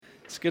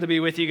It's good to be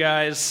with you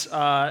guys.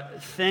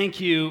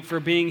 Thank you for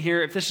being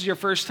here. If this is your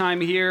first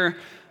time here,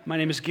 my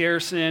name is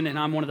Garrison, and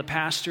I'm one of the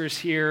pastors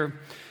here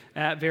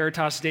at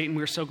Veritas Dayton.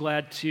 We're so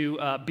glad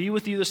to be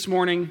with you this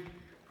morning.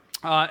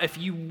 If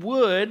you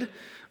would,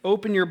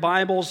 open your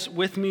Bibles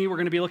with me. We're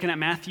going to be looking at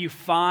Matthew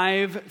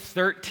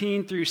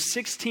 5:13 through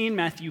 16.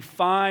 Matthew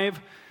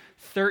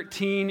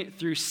 5:13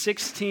 through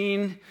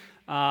 16.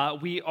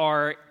 We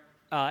are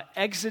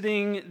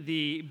exiting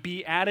the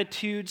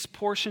Beatitudes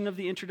portion of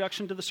the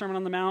introduction to the Sermon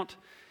on the Mount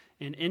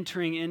and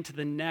entering into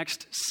the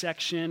next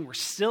section. We're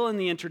still in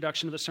the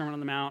introduction to the Sermon on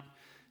the Mount,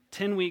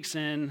 10 weeks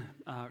in,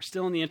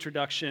 still in the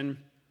introduction,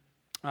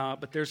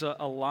 but there's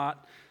a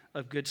lot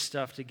of good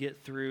stuff to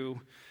get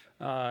through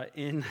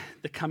in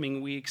the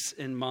coming weeks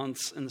and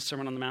months in the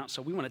Sermon on the Mount.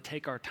 So we want to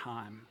take our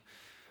time.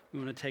 We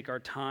want to take our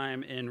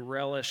time and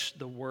relish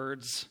the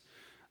words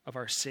of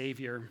our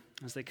Savior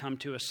as they come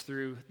to us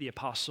through the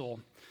Apostle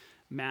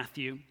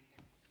Matthew.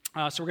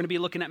 So we're going to be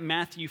looking at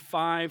Matthew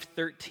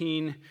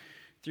 5:13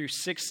 through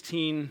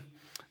 16.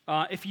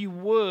 If you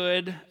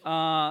would,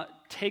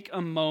 take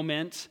a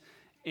moment,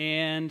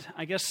 and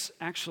I guess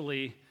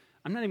actually,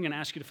 I'm not even going to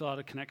ask you to fill out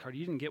a Connect card.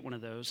 You didn't get one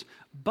of those.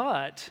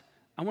 But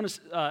I want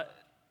to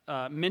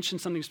mention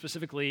something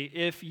specifically.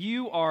 If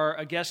you are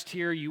a guest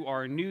here, you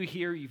are new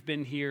here, you've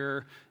been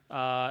here,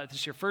 this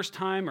is your first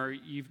time, or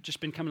you've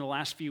just been coming the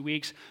last few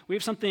weeks, we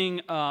have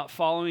something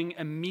following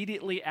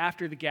immediately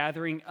after the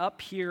gathering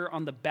up here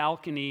on the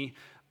balcony.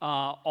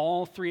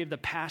 All three of the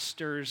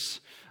pastors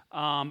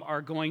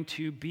are going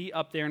to be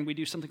up there, and we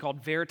do something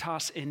called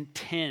Veritas in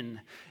 10.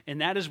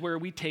 And that is where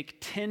we take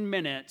 10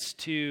 minutes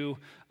to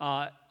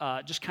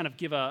just kind of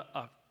give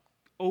a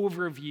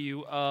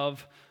overview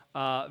of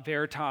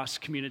Veritas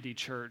Community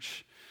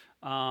Church,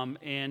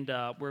 and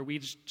where we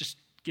just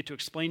get to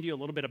explain to you a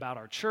little bit about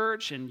our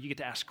church, and you get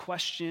to ask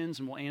questions,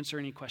 and we'll answer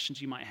any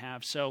questions you might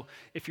have. So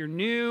if you're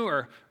new,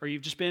 or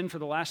you've just been for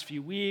the last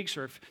few weeks,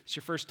 or if it's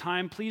your first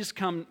time, please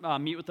come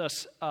meet with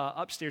us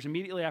upstairs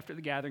immediately after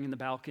the gathering in the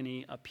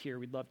balcony up here.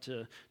 We'd love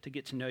to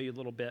get to know you a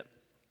little bit.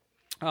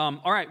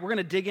 All right, we're going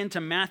to dig into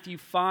Matthew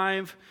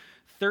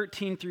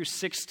 5:13 through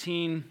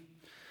 16.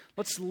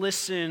 Let's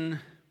listen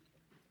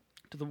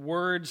to the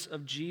words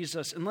of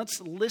Jesus, and let's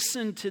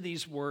listen to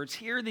these words,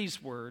 hear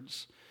these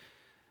words,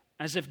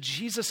 as if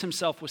Jesus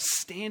himself was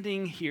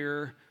standing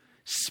here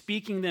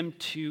speaking them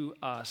to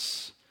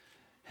us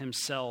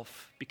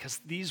himself, because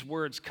these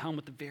words come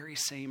with the very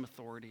same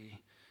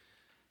authority.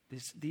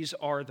 These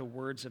are the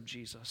words of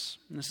Jesus,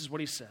 and this is what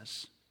he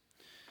says.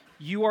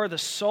 You are the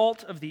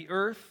salt of the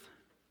earth,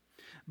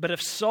 but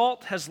if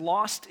salt has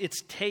lost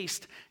its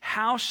taste,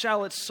 how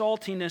shall its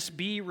saltiness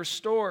be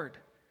restored?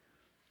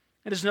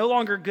 It is no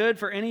longer good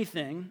for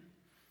anything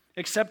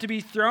except to be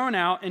thrown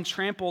out and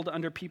trampled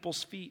under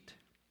people's feet.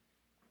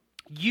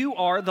 You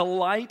are the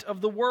light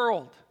of the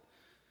world.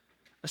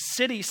 A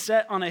city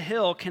set on a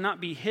hill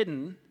cannot be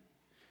hidden,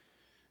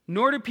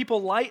 nor do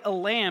people light a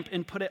lamp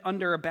and put it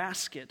under a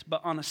basket,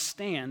 but on a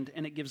stand,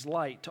 and it gives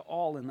light to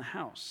all in the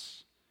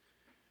house.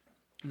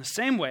 In the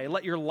same way,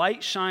 let your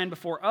light shine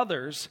before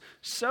others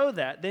so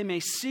that they may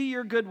see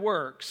your good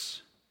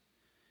works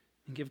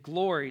and give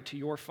glory to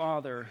your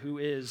Father who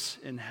is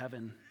in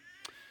heaven.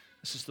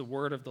 This is the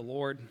word of the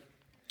Lord.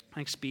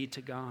 Thanks be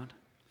to God.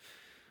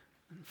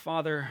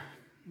 Father,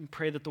 we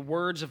pray that the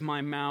words of my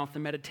mouth, the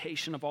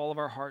meditation of all of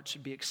our hearts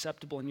should be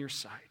acceptable in your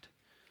sight.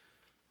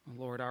 O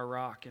Lord, our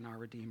rock and our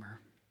Redeemer.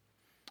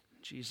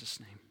 In Jesus'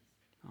 name,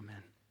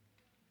 amen.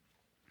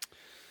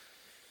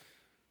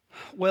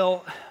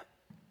 Well,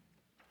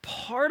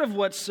 part of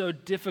what's so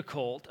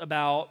difficult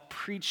about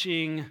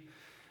preaching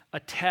a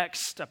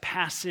text, a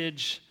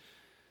passage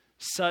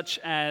such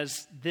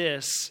as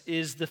this,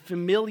 is the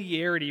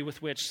familiarity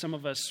with which some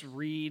of us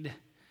read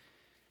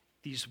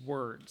these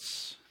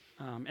words.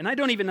 And I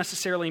don't even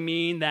necessarily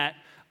mean that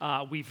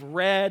we've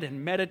read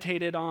and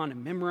meditated on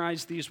and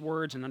memorized these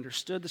words and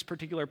understood this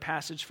particular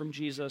passage from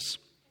Jesus.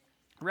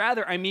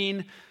 Rather, I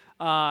mean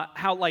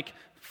how like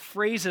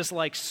phrases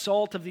like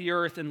salt of the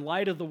earth and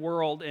light of the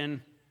world and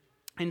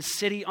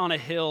city on a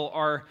hill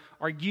are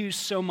used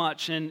so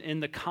much in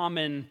the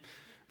common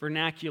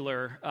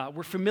vernacular.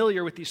 We're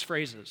familiar with these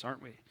phrases,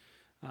 aren't we?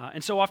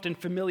 And so often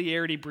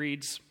familiarity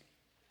breeds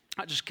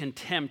not just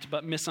contempt,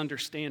 but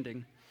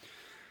misunderstanding.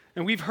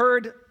 And we've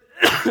heard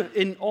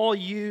in all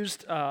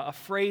used a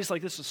phrase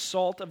like this, the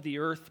salt of the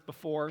earth,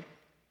 before.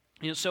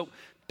 So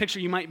picture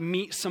you might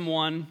meet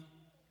someone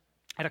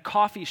at a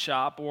coffee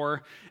shop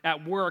or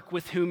at work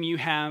with whom you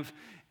have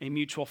a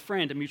mutual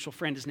friend. A mutual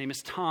friend, his name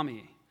is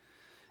Tommy.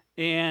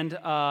 And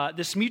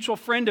this mutual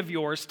friend of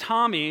yours,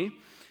 Tommy,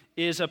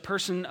 is a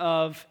person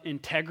of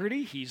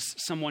integrity. He's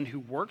someone who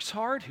works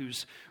hard,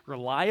 who's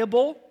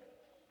reliable.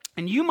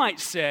 And you might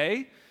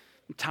say,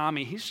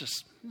 Tommy, he's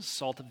a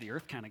salt of the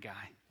earth kind of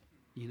guy.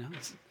 You know?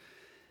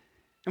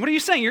 And what are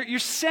you saying? You're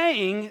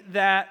saying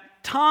that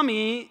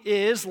Tommy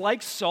is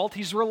like salt.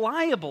 He's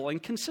reliable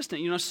and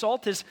consistent. You know,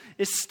 salt is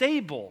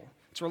stable.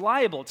 It's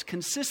reliable. It's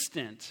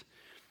consistent.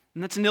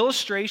 And that's an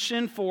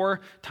illustration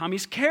for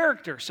Tommy's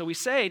character. So we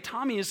say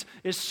Tommy is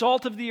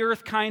salt of the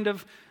earth kind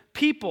of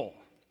people.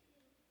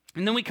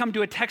 And then we come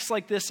to a text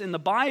like this in the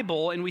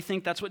Bible, and we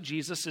think that's what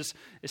Jesus is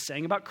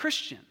saying about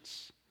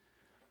Christians.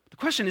 The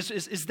question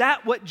is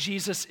that what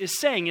Jesus is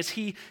saying? Is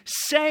he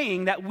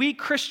saying that we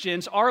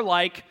Christians are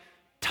like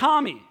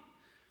Tommy?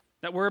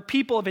 That we're a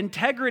people of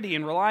integrity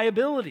and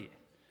reliability?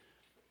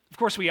 Of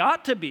course, we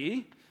ought to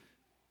be.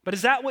 But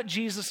is that what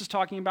Jesus is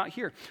talking about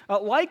here?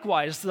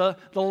 Likewise, the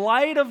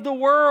light of the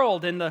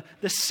world and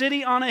the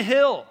city on a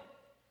hill.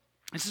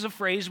 This is a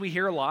phrase we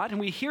hear a lot, and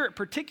we hear it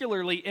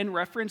particularly in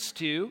reference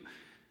to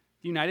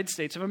the United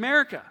States of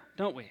America,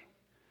 don't we?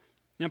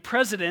 Now,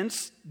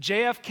 presidents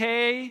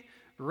JFK,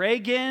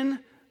 Reagan,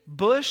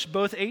 Bush,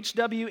 both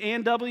HW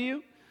and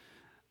W,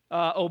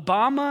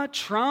 Obama,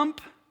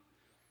 Trump,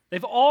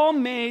 they've all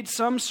made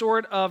some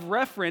sort of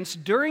reference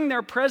during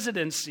their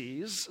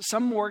presidencies,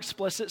 some more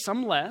explicit,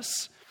 some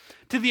less,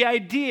 to the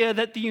idea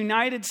that the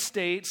United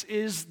States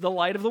is the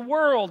light of the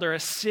world, or a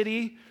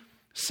city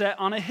set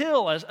on a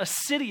hill, a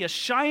city, a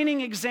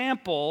shining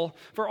example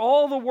for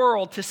all the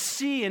world to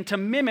see and to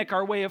mimic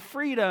our way of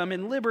freedom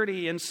and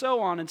liberty and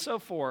so on and so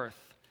forth.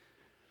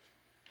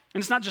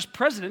 And it's not just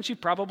presidents.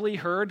 You've probably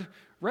heard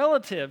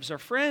relatives or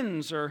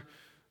friends or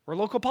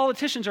local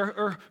politicians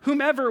or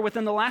whomever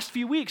within the last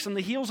few weeks on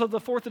the heels of the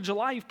 4th of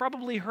July, you've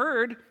probably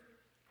heard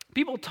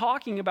people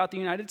talking about the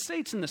United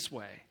States in this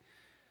way.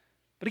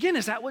 But again,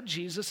 is that what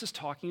Jesus is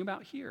talking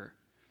about here?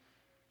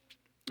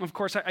 Of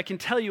course, I can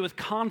tell you with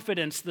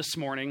confidence this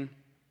morning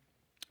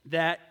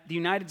that the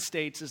United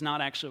States is not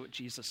actually what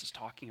Jesus is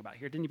talking about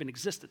here. It didn't even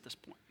exist at this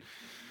point.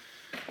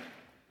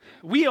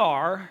 We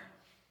are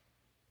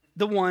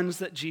the ones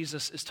that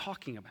Jesus is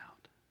talking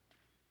about.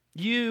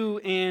 You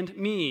and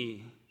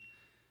me.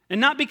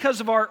 And not because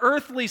of our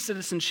earthly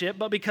citizenship,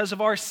 but because of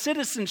our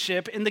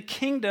citizenship in the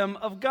kingdom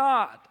of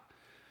God.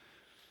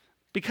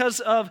 Because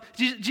of,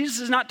 Jesus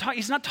is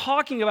he's not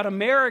talking about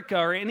America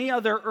or any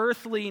other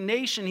earthly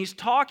nation. He's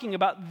talking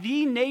about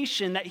the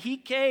nation that he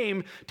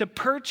came to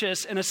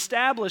purchase and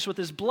establish with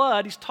his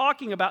blood. He's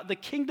talking about the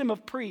kingdom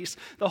of priests,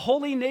 the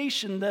holy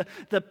nation,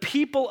 the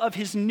people of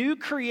his new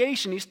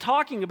creation. He's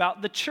talking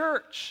about the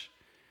church.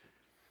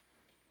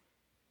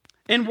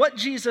 And what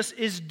Jesus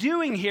is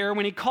doing here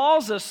when he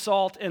calls us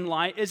salt and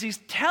light is he's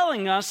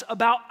telling us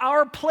about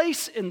our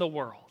place in the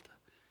world.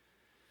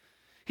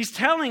 He's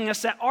telling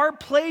us that our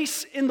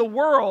place in the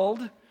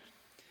world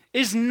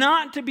is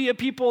not to be a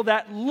people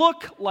that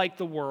look like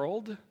the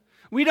world.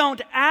 We don't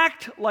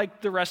act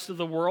like the rest of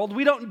the world.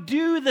 We don't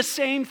do the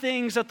same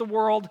things that the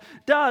world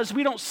does.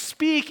 We don't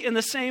speak in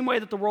the same way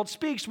that the world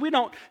speaks. We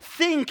don't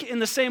think in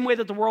the same way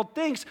that the world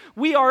thinks.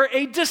 We are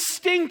a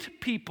distinct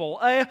people,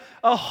 a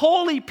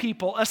holy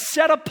people, a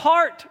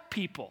set-apart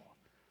people.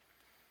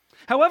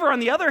 However, on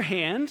the other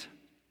hand,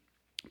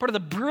 part of the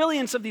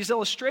brilliance of these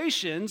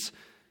illustrations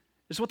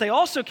is what they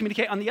also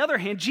communicate. On the other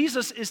hand,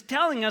 Jesus is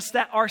telling us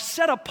that our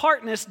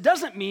set-apartness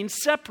doesn't mean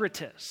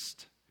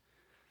separatist.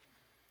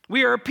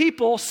 We are a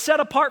people set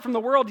apart from the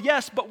world,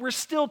 yes, but we're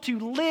still to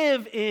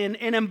live in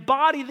and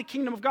embody the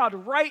kingdom of God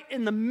right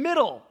in the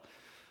middle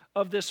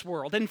of this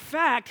world. In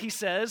fact, he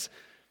says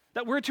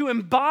that we're to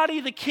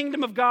embody the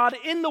kingdom of God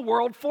in the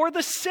world for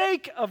the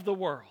sake of the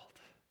world.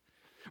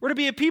 We're to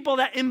be a people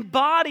that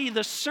embody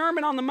the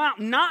Sermon on the Mount,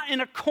 not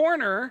in a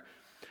corner,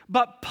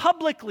 but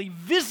publicly,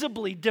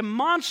 visibly,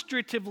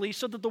 demonstratively,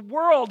 so that the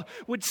world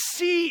would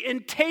see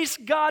and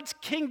taste God's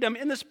kingdom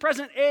in this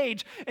present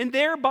age, and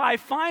thereby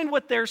find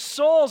what their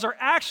souls are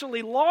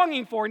actually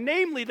longing for,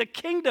 namely the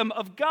kingdom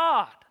of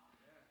God.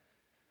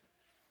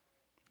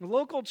 The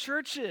local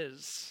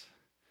churches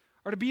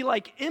are to be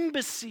like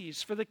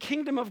embassies for the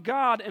kingdom of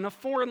God in a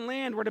foreign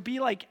land. We're to be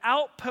like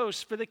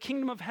outposts for the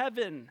kingdom of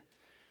heaven,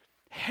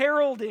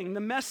 heralding the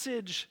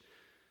message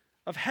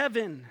of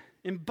heaven,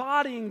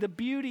 embodying the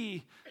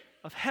beauty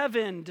of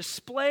heaven,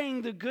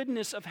 displaying the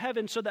goodness of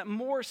heaven so that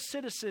more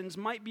citizens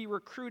might be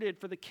recruited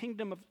for the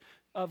kingdom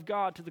of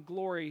God to the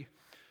glory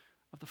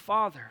of the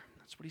Father.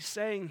 That's what he's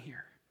saying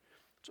here.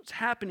 That's what's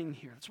happening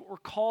here. That's what we're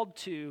called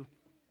to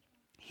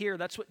here.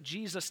 That's what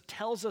Jesus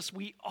tells us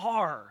we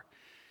are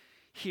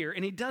here.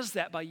 And he does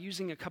that by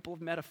using a couple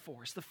of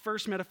metaphors. The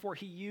first metaphor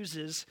he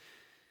uses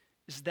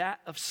is that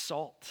of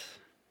salt.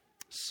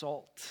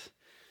 Salt.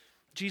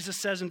 Jesus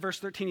says in verse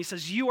 13, he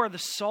says, "You are the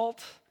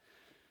salt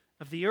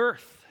of the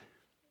earth."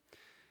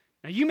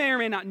 Now, you may or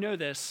may not know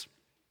this,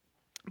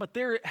 but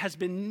there has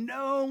been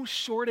no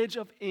shortage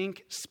of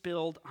ink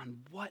spilled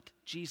on what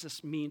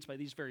Jesus means by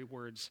these very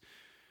words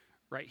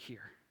right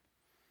here.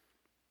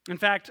 In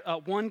fact,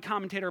 one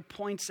commentator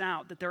points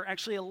out that there are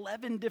actually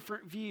 11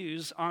 different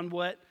views on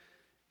what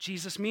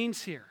Jesus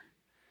means here.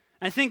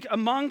 I think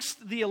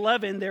amongst the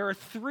 11, there are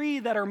 3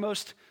 that are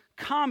most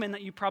common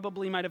that you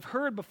probably might have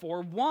heard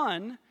before.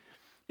 One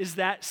is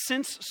that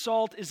since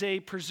salt is a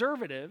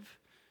preservative,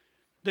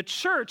 the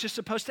church is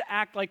supposed to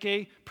act like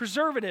a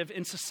preservative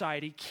in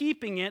society,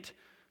 keeping it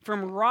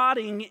from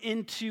rotting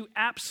into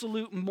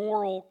absolute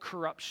moral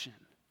corruption.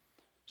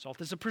 Salt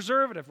is a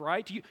preservative,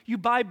 right? You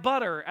buy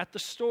butter at the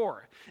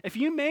store. If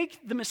you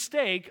make the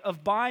mistake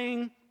of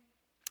buying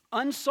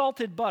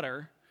unsalted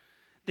butter,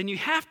 then you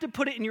have to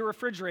put it in your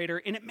refrigerator,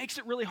 and it makes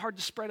it really hard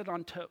to spread it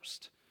on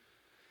toast.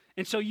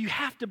 And so you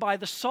have to buy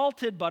the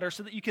salted butter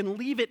so that you can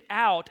leave it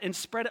out and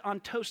spread it on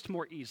toast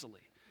more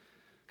easily.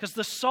 Because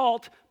the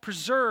salt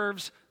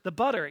preserves the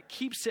butter. It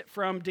keeps it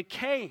from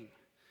decaying.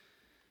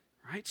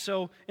 Right?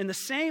 So in the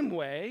same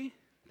way,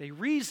 they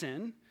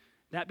reason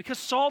that because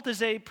salt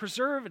is a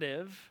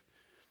preservative,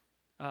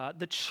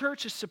 the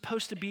church is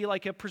supposed to be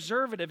like a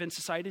preservative in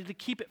society to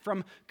keep it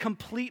from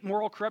complete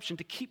moral corruption,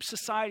 to keep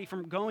society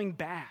from going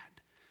bad.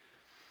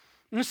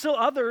 And still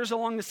others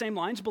along the same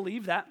lines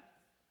believe that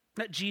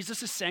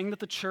Jesus is saying that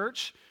the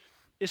church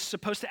is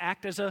supposed to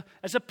act as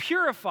a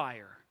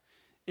purifier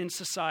in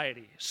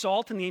society.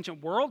 Salt in the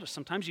ancient world was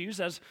sometimes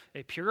used as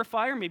a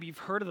purifier. Maybe you've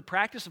heard of the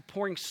practice of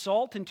pouring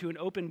salt into an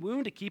open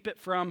wound to keep it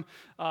from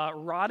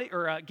rotting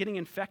or getting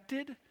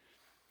infected.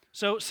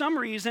 So some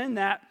reason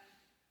that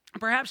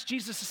perhaps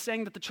Jesus is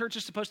saying that the church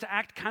is supposed to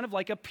act kind of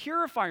like a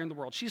purifier in the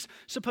world. She's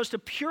supposed to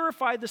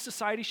purify the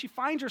society she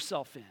finds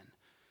herself in.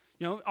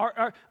 You know,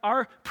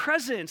 our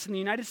presence in the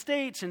United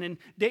States and in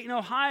Dayton,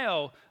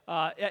 Ohio,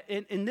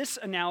 in this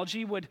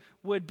analogy would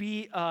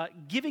be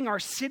giving our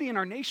city and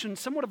our nation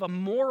somewhat of a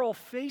moral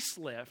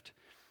facelift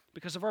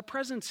because of our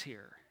presence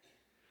here.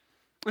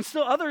 And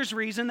still others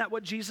reason that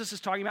what Jesus is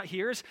talking about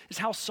here is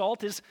how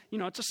salt is,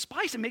 it's a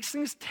spice. It makes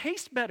things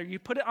taste better. You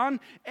put it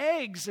on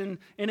eggs and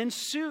in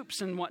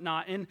soups and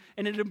whatnot, and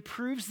it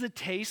improves the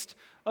taste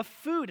of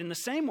food. In the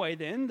same way,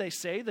 then, they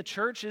say the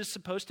church is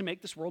supposed to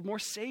make this world more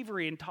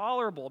savory and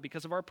tolerable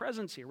because of our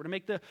presence here. We're to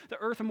make the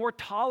earth a more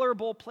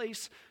tolerable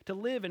place to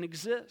live and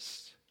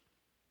exist.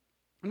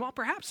 And while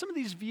perhaps some of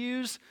these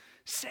views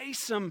say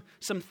some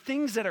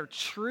things that are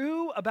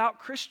true about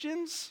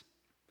Christians,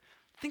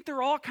 I think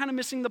they're all kind of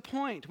missing the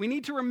point. We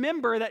need to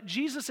remember that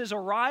Jesus'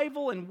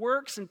 arrival and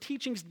works and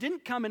teachings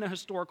didn't come in a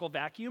historical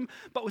vacuum,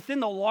 but within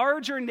the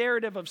larger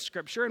narrative of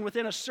Scripture and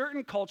within a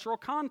certain cultural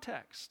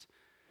context.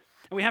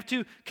 And we have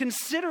to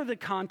consider the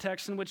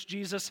context in which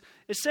Jesus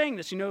is saying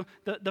this.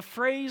 The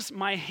phrase,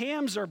 "my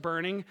hams are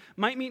burning,"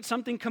 might mean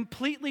something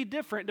completely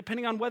different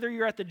depending on whether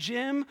you're at the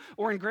gym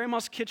or in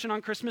Grandma's kitchen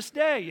on Christmas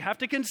Day. You have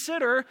to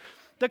consider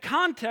the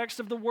context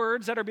of the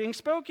words that are being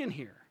spoken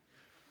here.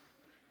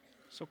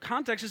 So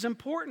context is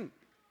important.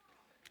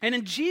 And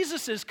in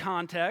Jesus'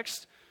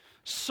 context,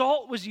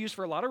 salt was used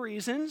for a lot of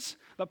reasons,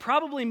 but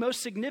probably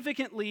most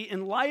significantly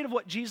in light of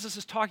what Jesus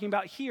is talking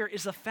about here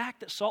is the fact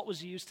that salt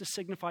was used to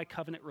signify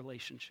covenant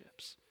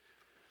relationships.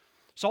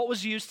 Salt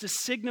was used to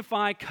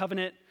signify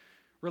covenant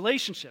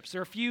relationships.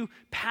 There are a few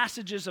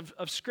passages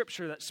of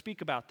Scripture that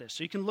speak about this,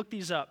 so you can look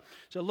these up.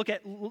 So look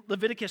at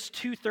Leviticus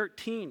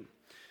 2:13.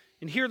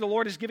 And here the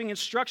Lord is giving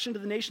instruction to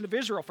the nation of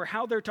Israel for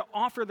how they're to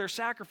offer their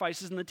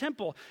sacrifices in the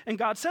temple. And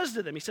God says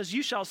to them, he says,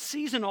 "You shall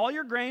season all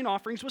your grain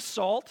offerings with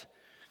salt.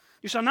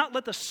 You shall not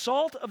let the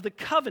salt of the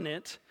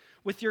covenant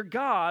with your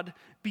God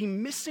be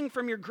missing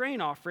from your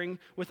grain offering.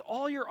 With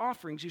all your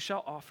offerings you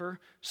shall offer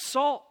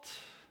salt."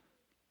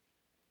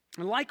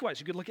 And likewise,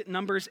 you could look at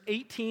Numbers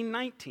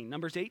 18:19.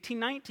 Numbers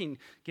 18:19,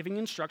 giving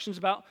instructions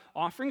about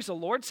offerings. The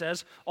Lord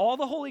says, "All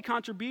the holy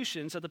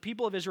contributions that the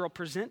people of Israel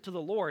present to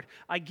the Lord,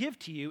 I give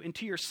to you and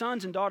to your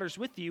sons and daughters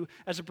with you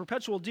as a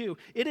perpetual due.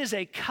 It is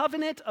a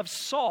covenant of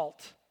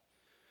salt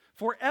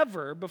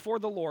forever before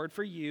the Lord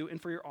for you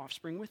and for your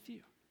offspring with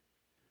you."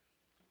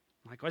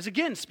 Likewise,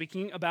 again,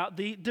 speaking about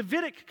the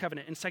Davidic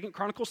covenant in 2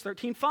 Chronicles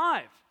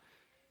 13:5.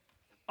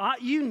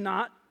 "Ought you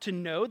not to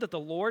know that the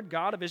Lord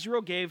God of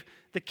Israel gave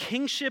the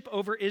kingship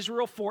over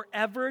Israel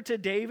forever to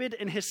David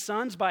and his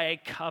sons by a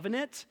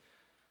covenant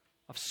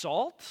of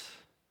salt?"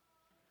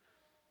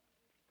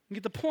 You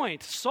get the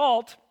point.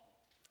 Salt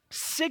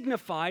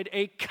signified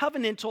a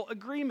covenantal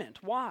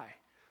agreement. Why?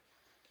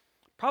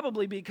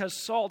 Probably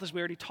because salt, as we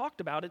already talked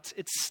about, it's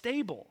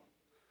stable.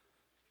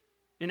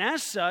 And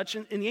as such,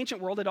 in the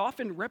ancient world, it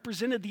often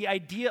represented the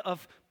idea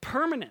of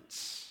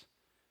permanence.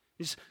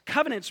 These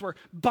covenants were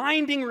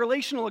binding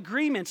relational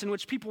agreements in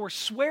which people were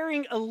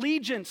swearing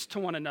allegiance to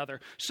one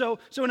another. So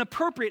an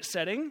appropriate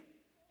setting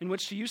in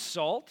which to use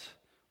salt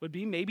would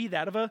be maybe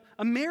that of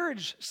a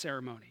marriage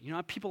ceremony.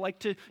 People like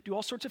to do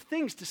all sorts of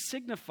things to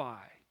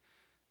signify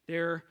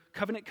their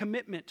covenant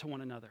commitment to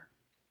one another.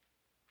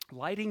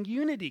 Lighting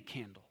unity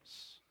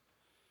candles.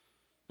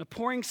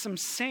 Pouring some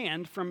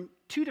sand from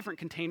two different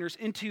containers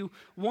into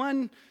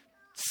one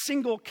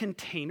single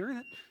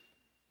container.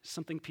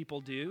 Something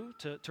people do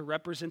to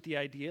represent the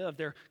idea of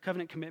their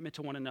covenant commitment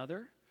to one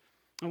another.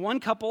 And one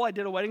couple I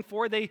did a wedding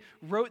for, they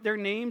wrote their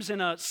names in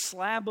a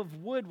slab of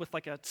wood with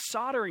like a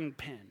soldering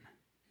pin.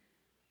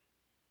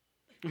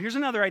 And here's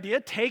another idea.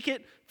 Take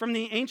it from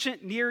the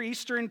ancient Near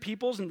Eastern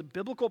peoples and the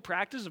biblical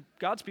practice of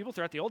God's people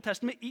throughout the Old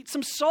Testament. Eat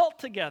some salt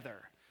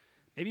together.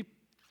 Maybe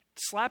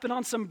slap it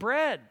on some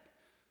bread.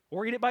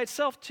 Or eat it by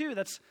itself too.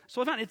 That's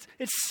what I found.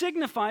 It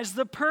signifies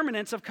the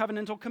permanence of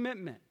covenantal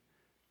commitment.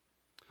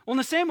 Well, in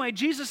the same way,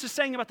 Jesus is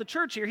saying about the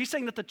church here, he's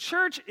saying that the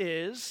church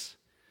is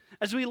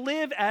As we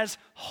live as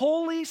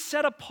holy,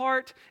 set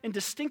apart, and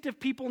distinctive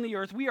people in the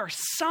earth, we are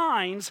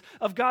signs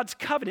of God's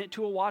covenant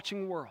to a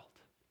watching world.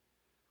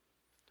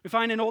 We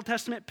find an Old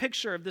Testament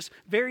picture of this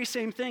very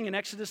same thing in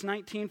Exodus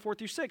 19,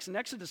 4-6. In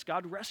Exodus,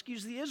 God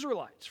rescues the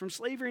Israelites from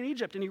slavery in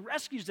Egypt, and he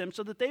rescues them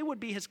so that they would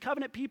be his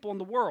covenant people in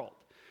the world.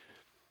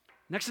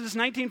 In Exodus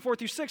 19,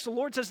 4-6, the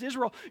Lord says to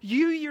Israel,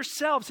 you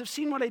yourselves have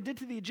seen what I did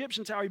to the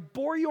Egyptians, how I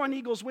bore you on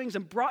eagle's wings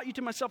and brought you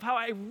to myself, how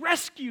I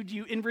rescued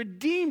you and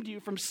redeemed you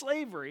from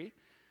slavery.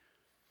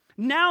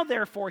 Now,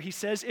 therefore, he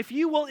says, if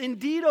you will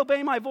indeed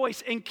obey my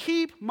voice and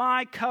keep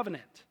my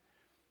covenant,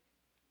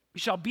 you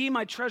shall be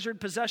my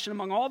treasured possession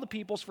among all the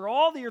peoples, for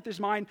all the earth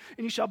is mine,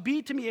 and you shall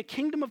be to me a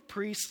kingdom of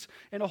priests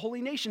and a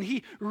holy nation.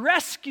 He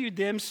rescued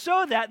them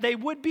so that they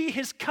would be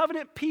his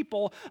covenant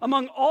people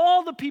among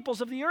all the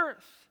peoples of the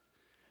earth.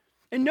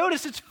 And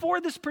notice it's for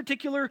this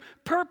particular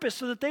purpose,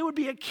 so that they would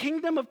be a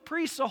kingdom of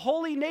priests, a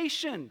holy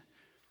nation.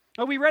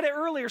 We read it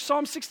earlier,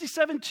 Psalm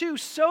 67:2,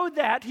 so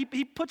that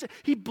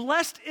he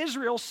blessed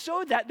Israel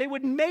so that they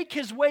would make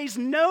his ways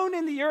known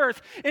in the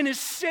earth and his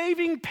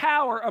saving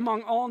power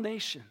among all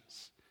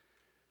nations.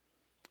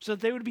 So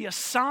that they would be a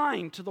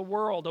sign to the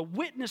world, a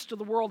witness to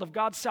the world of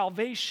God's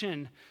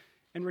salvation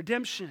and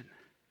redemption.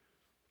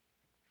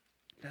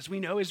 As we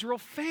know, Israel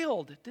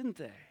failed, didn't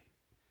they?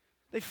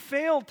 They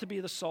failed to be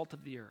the salt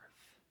of the earth.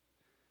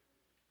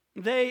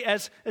 They,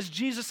 as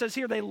Jesus says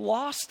here, they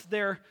lost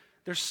their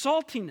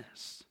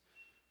saltiness.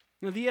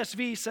 You know, the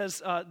ESV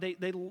says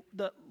they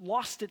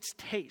lost its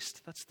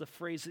taste. That's the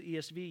phrase that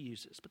ESV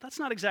uses. But that's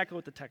not exactly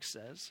what the text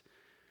says.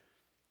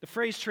 The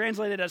phrase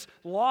translated as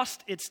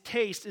lost its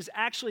taste is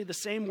actually the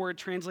same word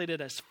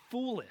translated as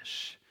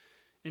foolish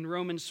in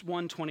Romans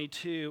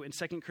 1:22 and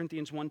 2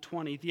 Corinthians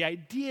 1:20. The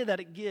idea that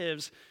it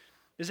gives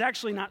is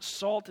actually not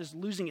salt is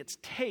losing its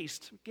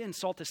taste. Again,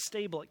 salt is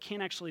stable. It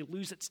can't actually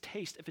lose its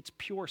taste if it's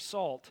pure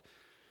salt.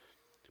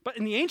 But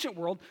in the ancient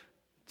world,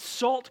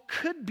 salt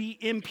could be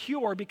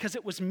impure because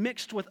it was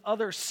mixed with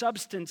other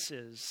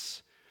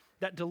substances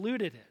that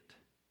diluted it.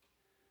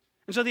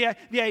 And so the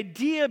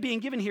idea being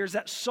given here is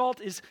that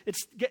salt it's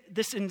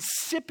this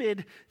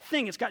insipid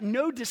thing. It's got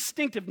no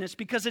distinctiveness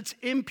because it's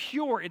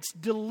impure. It's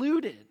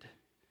diluted.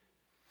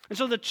 And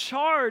so the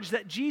charge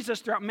that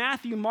Jesus throughout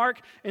Matthew, Mark,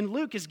 and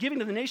Luke is giving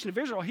to the nation of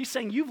Israel, he's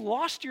saying you've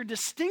lost your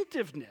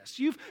distinctiveness.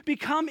 You've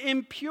become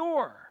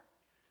impure.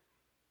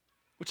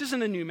 Which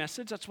isn't a new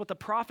message. That's what the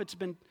prophets have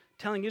been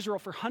telling Israel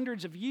for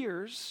hundreds of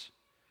years.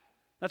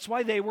 That's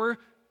why they were,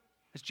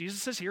 as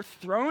Jesus says here,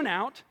 thrown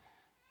out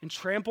and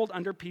trampled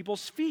under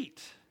people's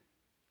feet.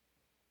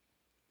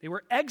 They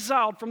were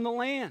exiled from the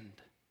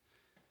land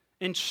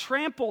and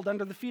trampled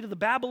under the feet of the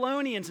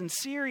Babylonians and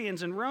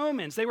Syrians and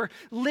Romans. They were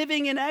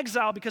living in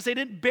exile because they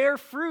didn't bear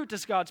fruit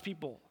as God's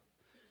people.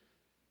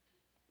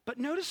 But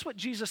notice what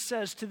Jesus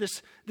says to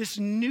this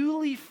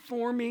newly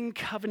forming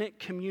covenant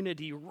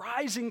community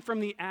rising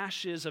from the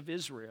ashes of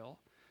Israel.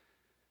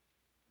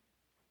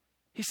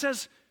 He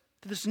says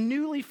to this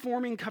newly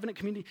forming covenant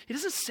community, he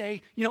doesn't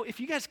say, if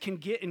you guys can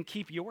get and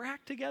keep your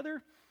act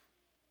together,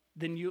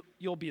 then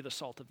you'll be the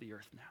salt of the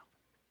earth now.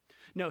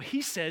 No,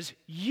 he says,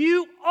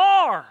 you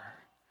are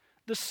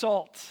the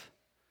salt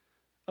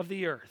of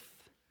the earth.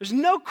 There's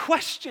no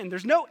question,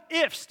 there's no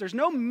ifs, there's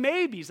no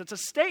maybes. It's a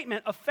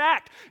statement of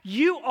fact.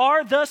 You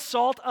are the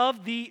salt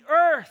of the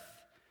earth.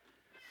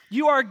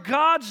 You are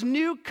God's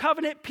new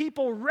covenant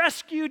people,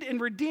 rescued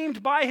and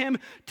redeemed by him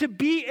to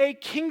be a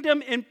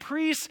kingdom and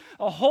priests,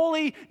 a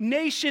holy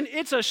nation.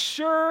 It's a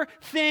sure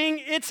thing.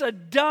 It's a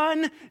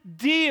done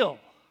deal.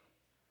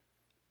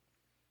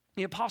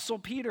 The Apostle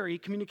Peter, he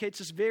communicates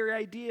this very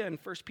idea in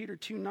 1 Peter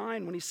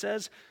 2:9 when he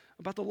says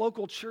about the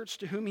local church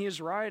to whom he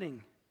is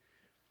writing.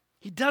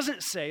 He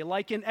doesn't say,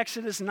 like in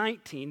Exodus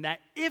 19, that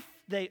if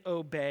they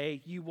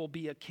obey, you will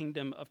be a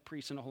kingdom of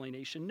priests and a holy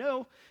nation.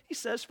 No, he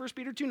says, 1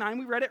 Peter 2:9,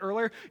 we read it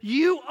earlier,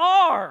 you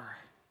are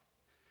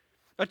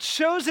a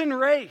chosen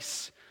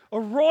race, a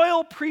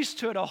royal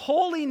priesthood, a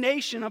holy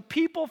nation, a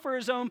people for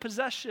his own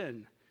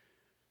possession.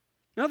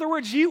 In other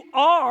words, you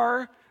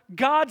are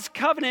God's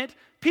covenant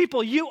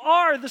people. You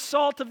are the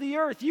salt of the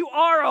earth. You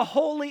are a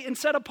holy and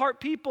set apart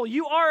people.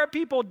 You are a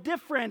people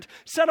different,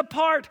 set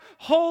apart,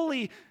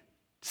 holy,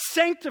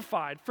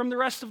 sanctified from the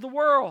rest of the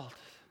world.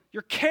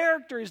 Your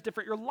character is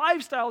different. Your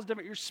lifestyle is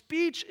different. Your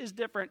speech is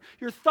different.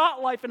 Your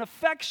thought life and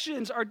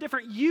affections are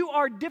different. You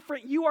are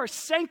different. You are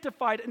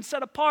sanctified and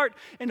set apart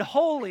and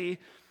holy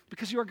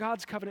because you are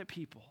God's covenant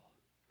people.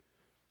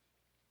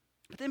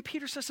 But then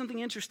Peter says something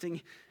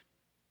interesting.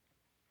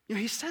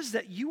 He says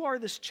that you are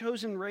this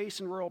chosen race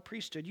and royal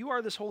priesthood. You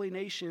are this holy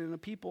nation and a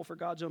people for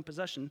God's own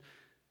possession.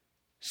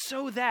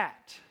 So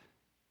that,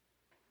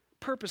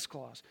 purpose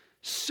clause,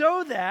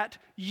 so that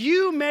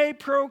you may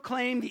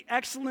proclaim the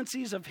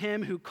excellencies of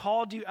him who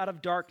called you out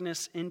of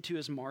darkness into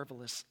his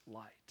marvelous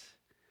light.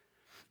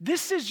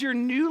 This is your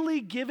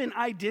newly given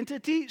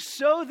identity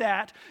so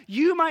that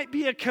you might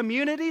be a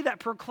community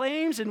that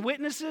proclaims and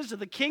witnesses of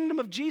the kingdom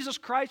of Jesus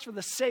Christ for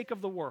the sake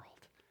of the world.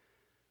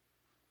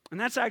 And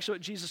that's actually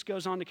what Jesus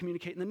goes on to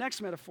communicate in the next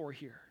metaphor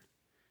here.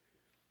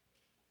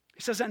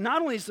 He says that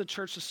not only is the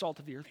church the salt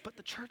of the earth, but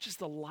the church is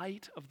the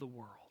light of the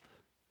world.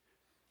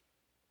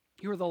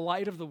 You are the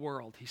light of the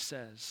world, he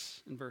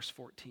says in verse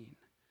 14.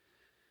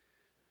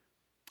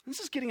 This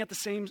is getting at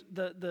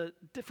the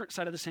different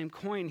side of the same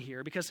coin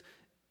here, because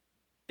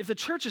if the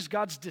church is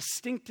God's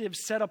distinctive,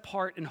 set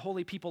apart, and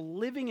holy people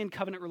living in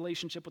covenant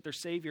relationship with their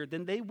Savior,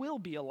 then they will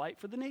be a light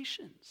for the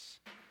nations.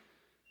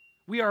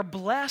 We are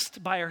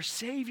blessed by our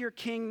Savior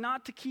King,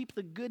 not to keep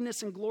the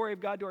goodness and glory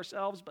of God to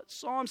ourselves, but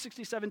Psalm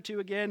 67:2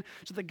 again,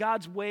 so that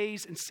God's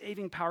ways and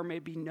saving power may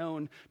be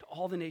known to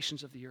all the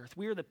nations of the earth.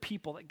 We are the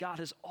people that God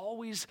has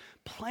always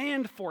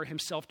planned for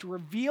himself to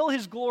reveal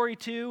his glory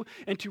to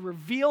and to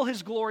reveal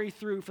his glory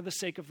through for the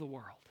sake of the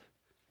world.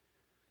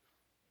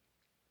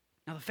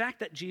 Now, the fact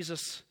that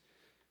Jesus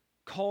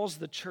calls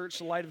the church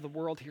the light of the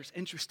world here is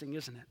interesting,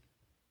 isn't it?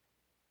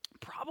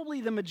 Probably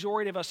the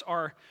majority of us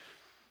are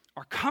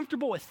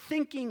comfortable with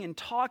thinking and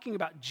talking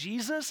about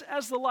Jesus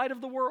as the light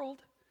of the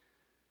world.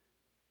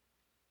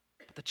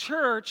 But the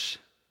church,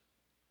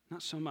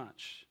 not so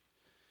much.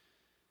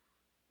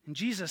 And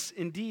Jesus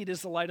indeed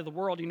is the light of the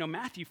world. You know,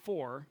 Matthew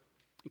 4,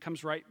 it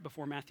comes right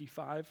before Matthew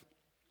 5.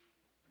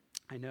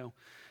 I know,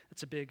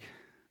 it's a big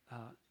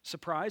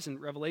surprise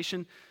and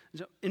revelation.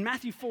 So in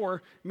Matthew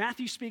 4,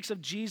 Matthew speaks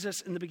of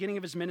Jesus in the beginning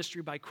of his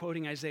ministry by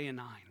quoting Isaiah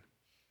 9.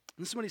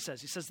 And this is what he says.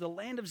 He says, the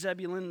land of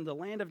Zebulun, the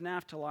land of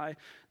Naphtali,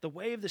 the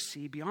way of the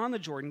sea, beyond the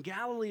Jordan,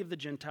 Galilee of the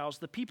Gentiles,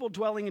 the people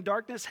dwelling in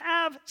darkness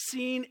have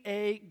seen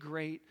a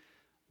great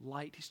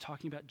light. He's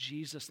talking about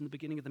Jesus in the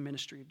beginning of the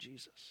ministry of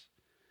Jesus.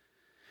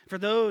 For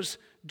those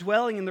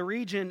dwelling in the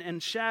region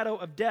and shadow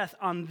of death,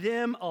 on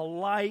them a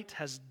light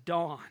has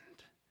dawned.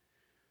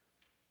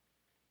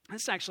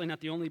 That's actually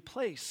not the only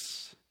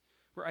place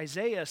where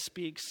Isaiah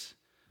speaks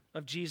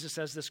of Jesus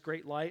as this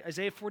great light.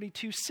 Isaiah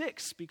 42:6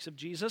 speaks of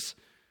Jesus.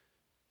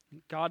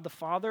 God the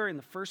Father in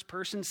the first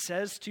person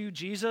says to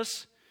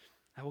Jesus,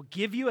 I will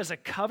give you as a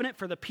covenant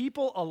for the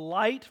people, a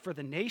light for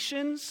the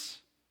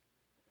nations.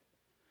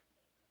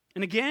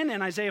 And again,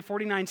 in Isaiah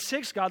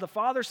 49:6, God the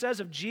Father says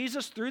of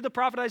Jesus through the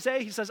prophet Isaiah,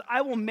 he says,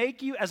 I will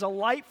make you as a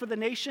light for the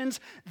nations,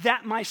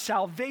 that my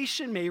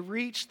salvation may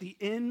reach the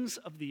ends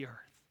of the earth.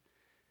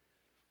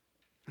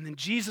 And then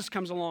Jesus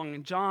comes along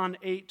in John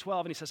 8:12,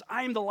 and he says,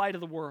 I am the light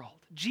of the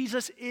world.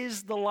 Jesus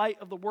is the light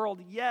of the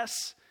world,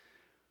 yes,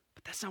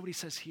 but that's not what he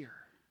says here.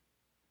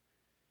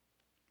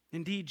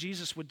 Indeed,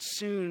 Jesus would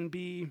soon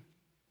be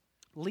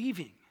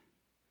leaving.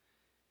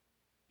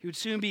 He would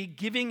soon be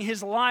giving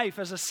his life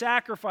as a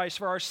sacrifice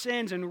for our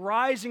sins and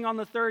rising on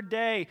the third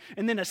day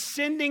and then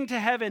ascending to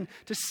heaven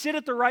to sit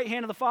at the right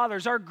hand of the Father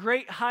as our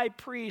great high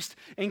priest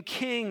and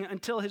king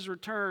until his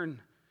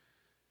return.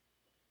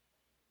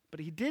 But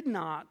he did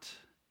not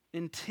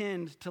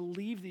intend to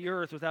leave the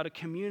earth without a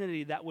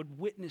community that would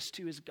witness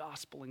to his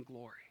gospel and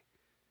glory.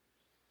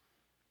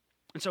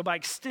 And so by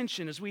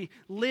extension, as we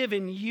live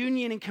in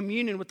union and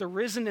communion with the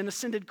risen and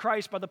ascended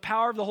Christ by the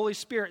power of the Holy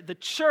Spirit, the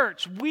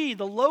church, we,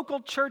 the local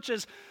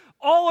churches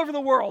all over the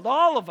world,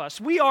 all of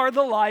us, we are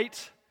the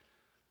light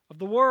of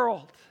the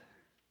world.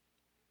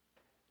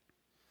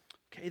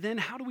 Okay, then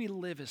how do we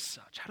live as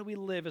such? How do we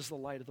live as the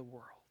light of the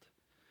world?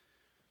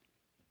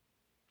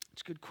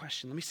 It's a good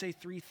question. Let me say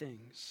three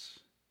things.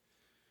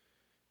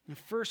 And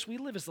first, we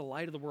live as the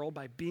light of the world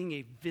by being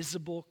a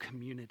visible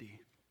community.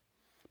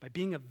 By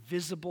being a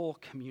visible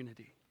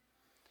community.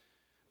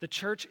 The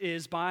church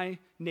is, by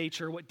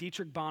nature, what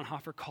Dietrich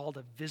Bonhoeffer called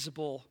a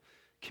visible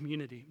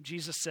community.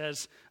 Jesus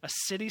says, a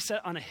city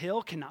set on a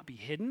hill cannot be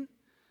hidden,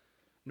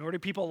 nor do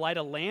people light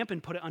a lamp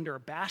and put it under a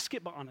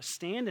basket, but on a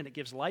stand, and it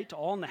gives light to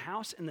all in the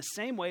house. In the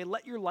same way,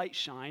 let your light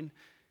shine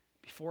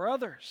before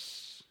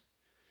others.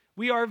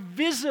 We are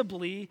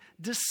visibly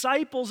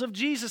disciples of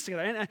Jesus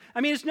together. And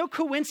I mean, it's no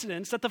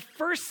coincidence that the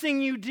first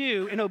thing you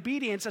do in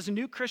obedience as a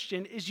new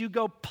Christian is you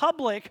go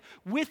public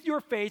with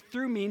your faith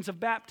through means of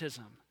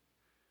baptism.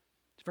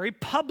 It's a very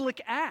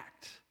public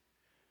act.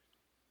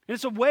 And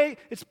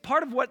it's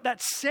part of what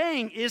that's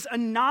saying is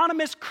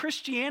anonymous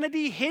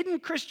Christianity, hidden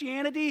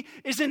Christianity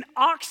is an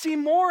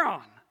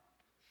oxymoron.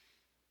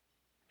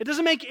 It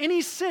doesn't make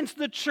any sense.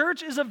 The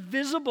church is a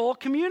visible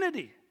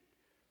community.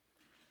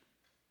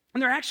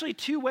 And there are actually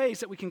two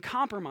ways that we can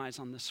compromise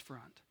on this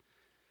front.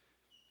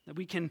 That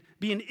we can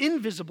be an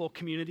invisible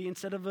community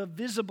instead of a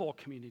visible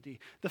community.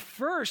 The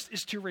first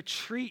is to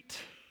retreat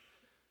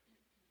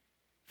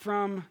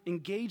from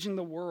engaging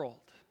the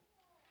world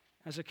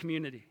as a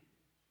community.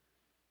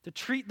 To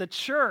treat the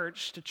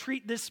church, to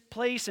treat this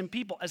place and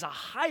people as a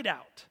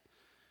hideout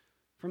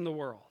from the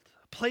world.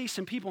 A place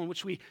and people in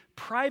which we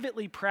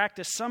privately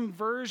practice some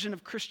version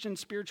of Christian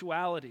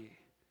spirituality.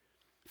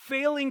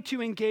 Failing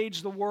to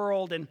engage the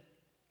world and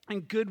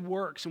good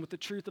works and with the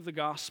truth of the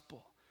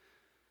gospel.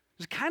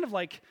 It's kind of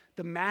like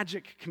the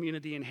magic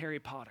community in Harry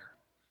Potter.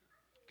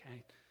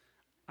 Okay,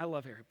 I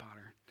love Harry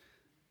Potter.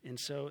 And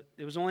so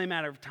it was only a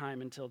matter of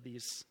time until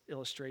these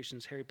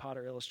illustrations, Harry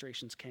Potter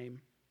illustrations came.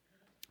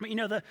 But you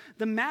know,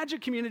 the magic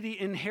community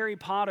in Harry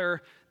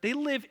Potter, they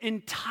live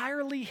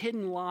entirely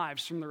hidden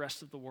lives from the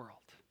rest of the world.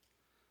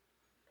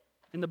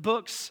 In the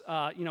books,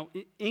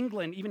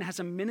 England even has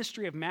a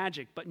ministry of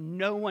magic, but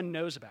no one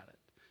knows about it.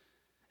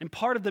 And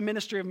part of the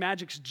ministry of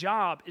magic's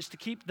job is to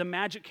keep the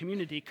magic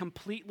community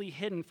completely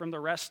hidden from the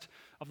rest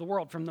of the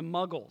world, from the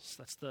muggles.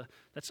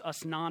 That's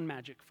us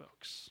non-magic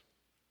folks.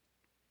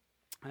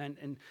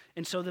 And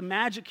so the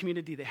magic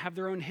community, they have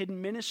their own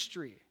hidden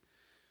ministry,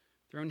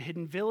 their own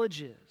hidden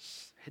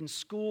villages, hidden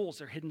schools,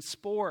 their hidden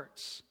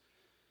sports.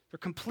 They're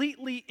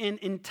completely and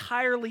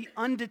entirely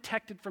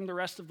undetected from the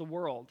rest of the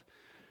world.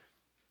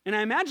 And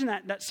I imagine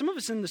that some of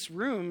us in this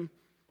room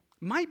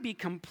might be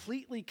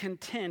completely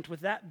content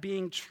with that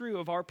being true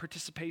of our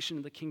participation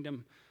in the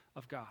kingdom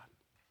of God.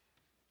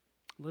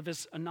 Live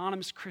as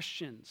anonymous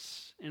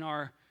Christians in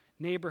our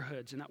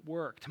neighborhoods and at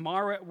work.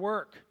 Tomorrow at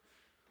work,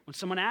 when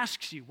someone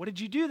asks you, what did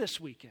you do this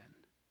weekend?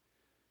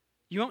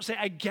 You won't say,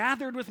 I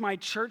gathered with my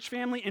church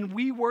family and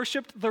we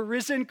worshiped the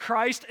risen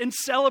Christ and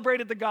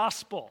celebrated the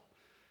gospel.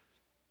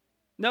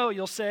 No,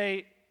 you'll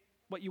say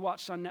what you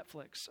watched on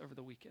Netflix over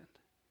the weekend.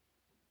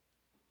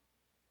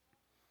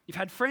 You've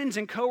had friends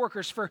and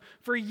coworkers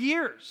for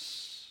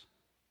years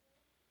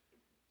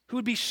who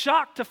would be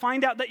shocked to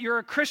find out that you're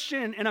a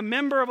Christian and a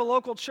member of a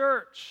local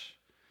church.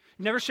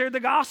 You never shared the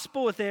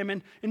gospel with them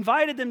and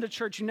invited them to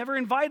church. You never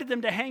invited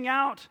them to hang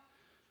out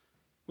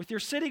with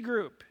your city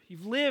group.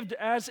 You've lived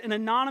as an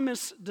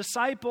anonymous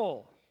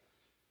disciple.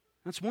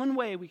 That's one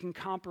way we can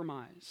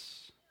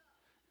compromise,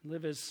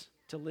 live as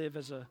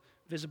a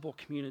visible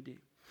community.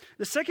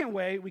 The second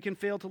way we can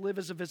fail to live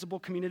as a visible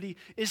community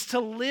is to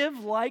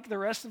live like the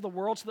rest of the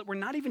world so that we're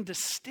not even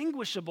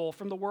distinguishable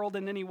from the world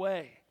in any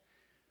way.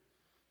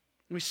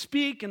 We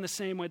speak in the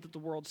same way that the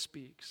world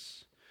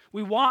speaks.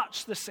 We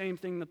watch the same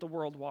thing that the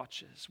world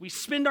watches. We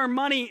spend our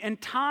money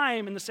and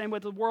time in the same way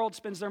the world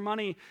spends their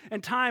money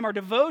and time. Our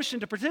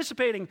devotion to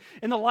participating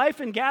in the life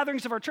and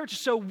gatherings of our church is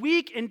so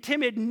weak and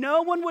timid,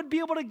 no one would be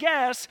able to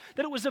guess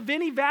that it was of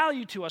any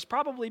value to us,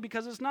 probably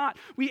because it's not.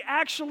 We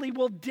actually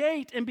will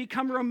date and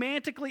become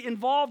romantically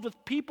involved with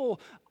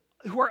people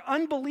who are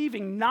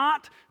unbelieving,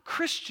 not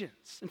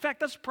Christians. In fact,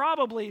 that's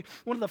probably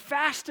one of the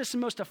fastest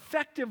and most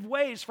effective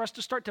ways for us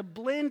to start to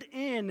blend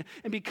in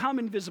and become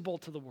invisible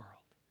to the world.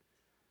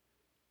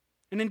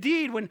 And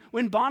indeed, when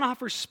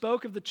Bonhoeffer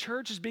spoke of the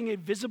church as being a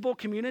visible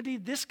community,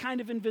 this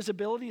kind of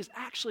invisibility is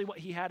actually what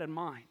he had in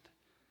mind.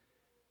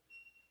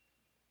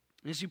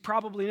 As you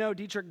probably know,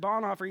 Dietrich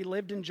Bonhoeffer, he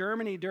lived in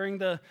Germany during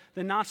the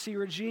Nazi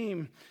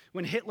regime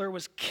when Hitler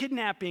was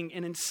kidnapping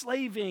and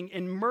enslaving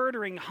and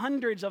murdering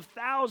hundreds of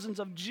thousands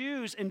of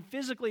Jews and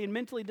physically and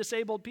mentally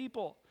disabled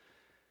people.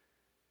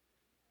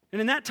 And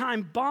in that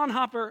time,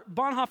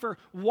 Bonhoeffer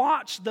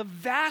watched the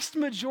vast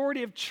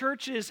majority of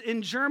churches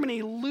in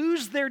Germany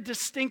lose their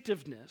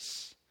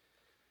distinctiveness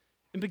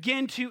and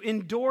begin to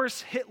endorse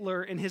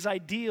Hitler and his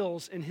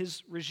ideals and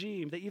his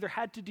regime. They either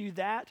had to do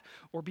that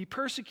or be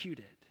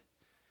persecuted,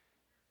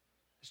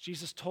 as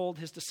Jesus told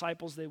his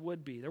disciples they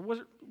would be. There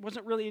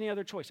wasn't really any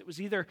other choice. It was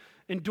either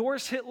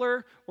endorse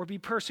Hitler or be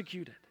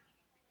persecuted.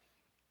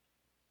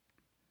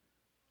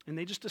 And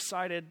they just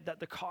decided that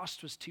the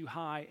cost was too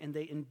high, and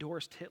they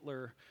endorsed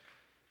Hitler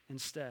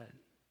instead.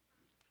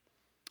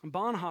 And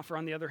Bonhoeffer,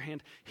 on the other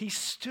hand, he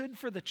stood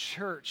for the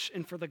church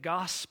and for the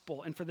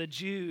gospel and for the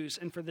Jews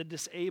and for the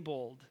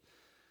disabled.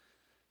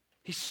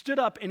 He stood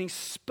up and he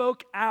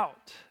spoke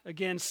out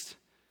against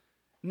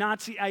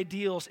Nazi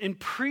ideals and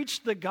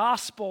preached the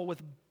gospel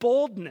with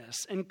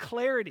boldness and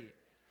clarity,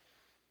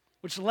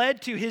 which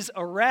led to his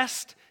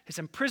arrest, his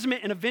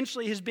imprisonment, and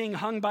eventually his being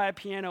hung by a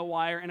piano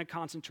wire in a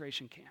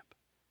concentration camp.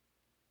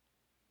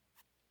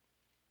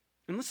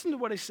 And listen to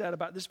what he said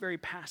about this very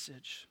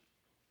passage.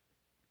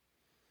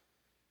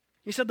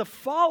 He said, the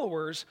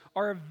followers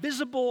are a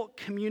visible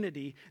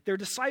community. Their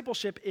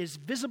discipleship is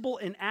visible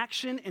in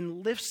action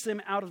and lifts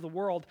them out of the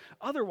world.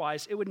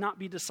 Otherwise, it would not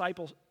be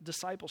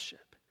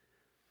discipleship.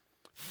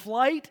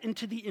 Flight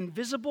into the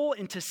invisible,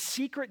 into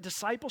secret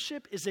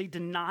discipleship is a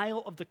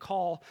denial of the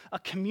call. A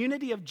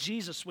community of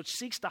Jesus which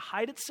seeks to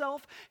hide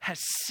itself has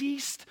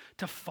ceased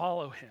to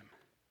follow him.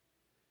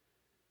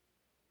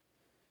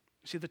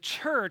 See, the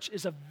church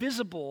is a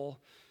visible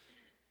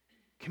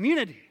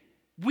community.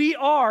 We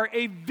are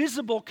a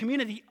visible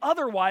community.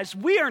 Otherwise,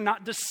 we are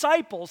not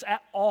disciples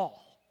at all.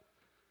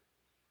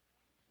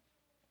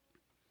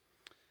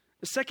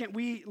 The second,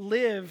 we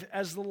live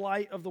as the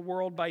light of the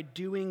world by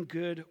doing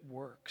good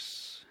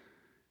works.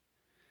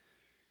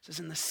 It says,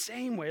 in the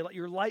same way, let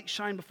your light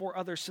shine before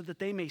others so that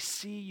they may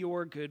see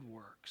your good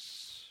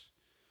works.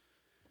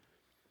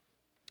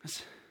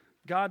 As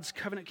God's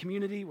covenant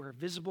community, we're a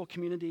visible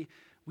community.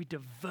 We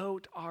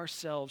devote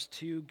ourselves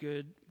to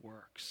good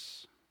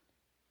works.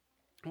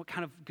 What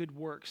kind of good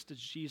works does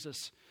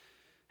Jesus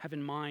have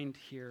in mind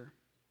here?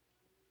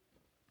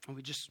 And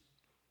we just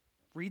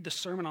read the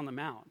Sermon on the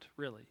Mount,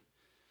 really.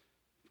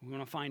 We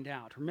want to find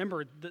out.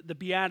 Remember the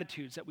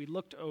Beatitudes that we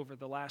looked over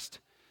the last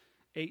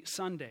 8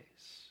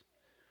 Sundays.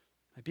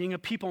 By being a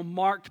people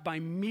marked by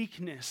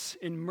meekness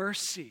and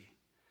mercy,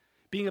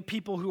 being a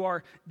people who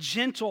are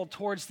gentle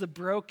towards the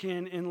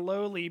broken and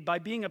lowly, by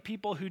being a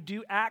people who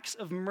do acts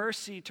of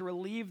mercy to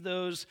relieve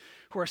those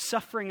who are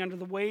suffering under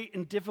the weight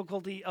and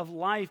difficulty of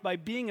life, by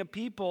being a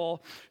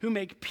people who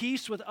make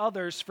peace with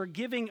others,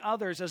 forgiving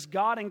others as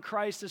God in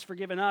Christ has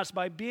forgiven us,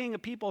 by being a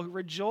people who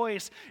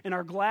rejoice and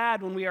are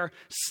glad when we are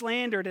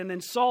slandered and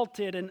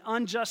insulted and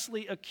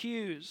unjustly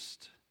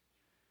accused.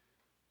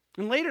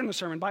 And later in the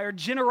sermon, by our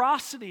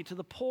generosity to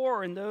the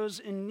poor and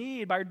those in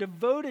need, by our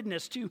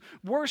devotedness to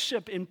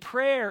worship and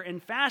prayer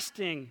and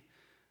fasting,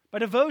 by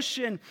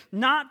devotion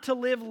not to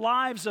live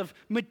lives of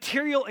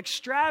material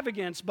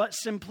extravagance, but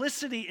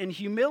simplicity and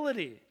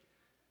humility.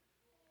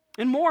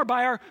 And more,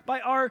 by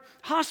our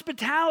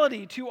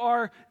hospitality to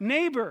our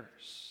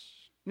neighbors.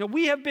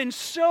 We have been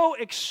so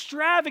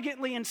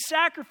extravagantly and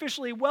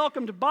sacrificially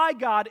welcomed by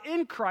God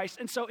in Christ,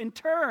 and so in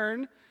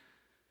turn,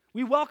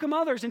 we welcome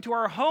others into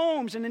our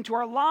homes and into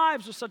our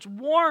lives with such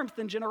warmth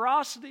and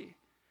generosity.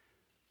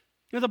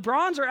 The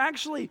Bronze are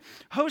actually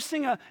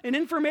hosting an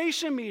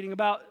information meeting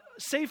about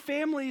Safe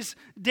Families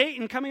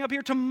Dayton coming up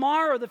here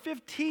tomorrow, the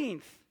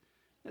 15th,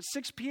 at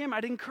 6 p.m.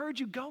 I'd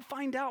encourage you, go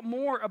find out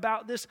more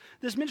about this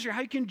ministry,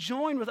 how you can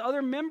join with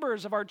other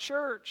members of our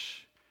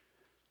church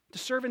to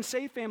serve in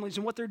Safe Families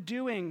and what they're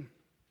doing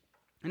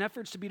in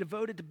efforts to be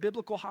devoted to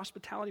biblical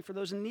hospitality for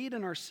those in need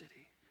in our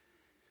city.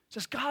 It's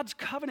as God's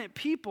covenant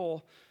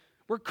people,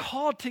 we're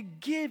called to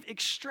give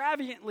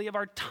extravagantly of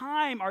our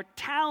time, our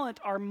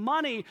talent, our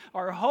money,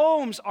 our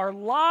homes, our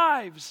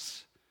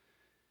lives.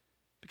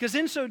 Because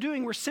in so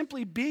doing, we're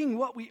simply being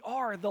what we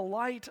are, the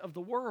light of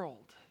the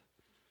world.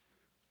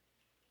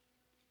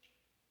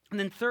 And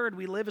then third,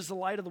 we live as the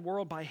light of the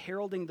world by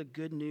heralding the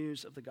good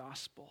news of the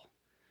gospel.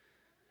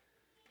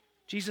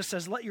 Jesus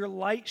says, "Let your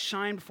light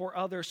shine before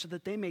others so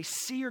that they may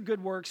see your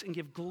good works and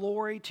give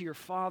glory to your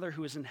Father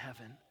who is in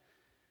heaven."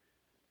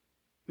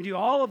 We do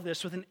all of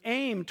this with an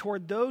aim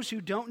toward those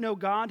who don't know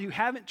God, who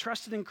haven't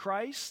trusted in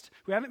Christ,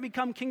 who haven't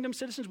become kingdom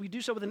citizens. We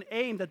do so with an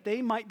aim that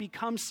they might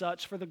become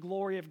such for the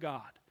glory of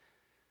God.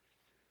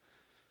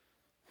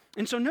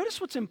 And so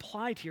notice what's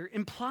implied here.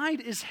 Implied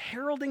is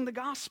heralding the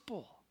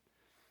gospel.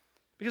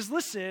 Because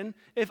listen,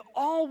 if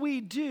all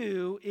we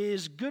do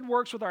is good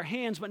works with our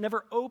hands but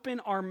never open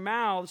our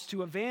mouths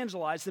to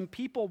evangelize, then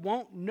people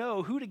won't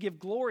know who to give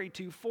glory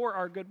to for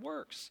our good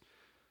works.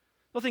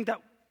 They'll think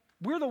that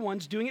we're the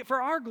ones doing it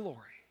for our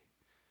glory,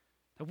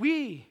 that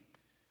we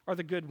are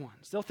the good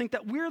ones. They'll think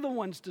that we're the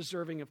ones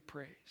deserving of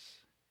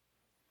praise.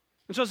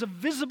 And so as a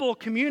visible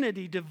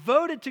community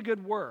devoted to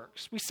good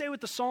works, we say with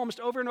the psalmist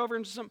over and over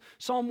in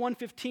Psalm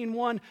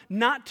 115:1,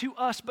 "Not to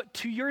us, but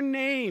to your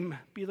name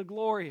be the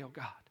glory, O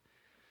God."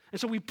 And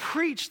so we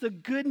preach the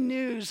good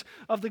news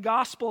of the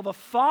gospel of a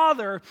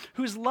Father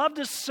who's loved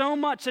us so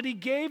much that he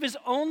gave his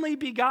only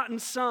begotten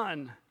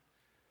Son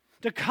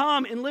to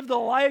come and live the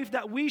life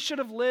that we should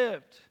have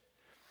lived,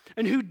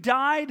 and who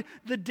died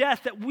the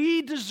death that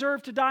we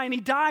deserve to die, and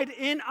he died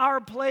in our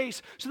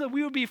place so that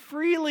we would be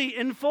freely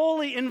and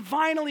fully and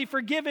finally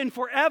forgiven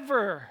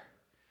forever,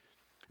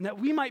 and that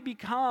we might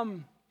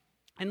become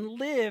and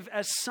live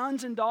as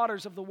sons and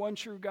daughters of the one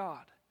true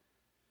God.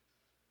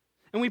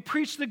 And we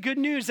preach the good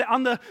news that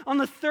on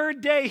the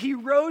third day, he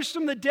rose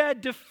from the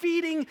dead,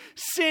 defeating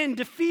sin,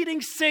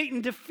 defeating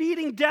Satan,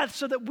 defeating death,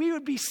 so that we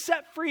would be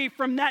set free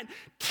from that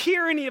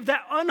tyranny of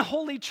that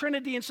unholy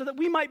Trinity, and so that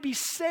we might be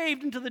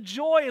saved into the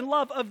joy and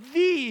love of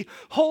the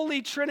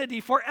Holy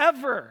Trinity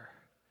forever.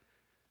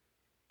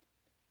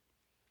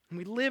 And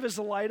we live as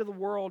the light of the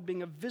world,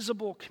 being a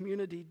visible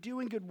community,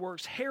 doing good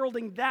works,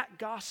 heralding that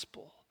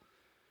gospel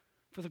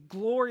for the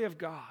glory of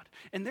God.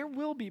 And there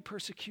will be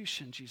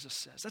persecution, Jesus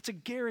says. That's a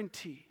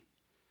guarantee.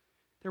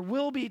 There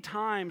will be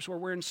times where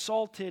we're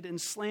insulted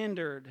and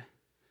slandered,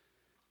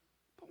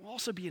 but we'll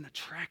also be an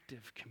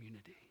attractive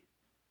community,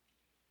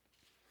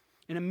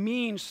 and a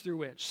means through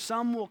which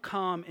some will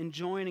come and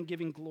join in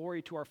giving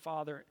glory to our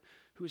Father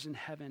who is in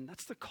heaven.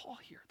 That's the call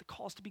here. The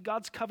call is to be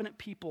God's covenant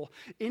people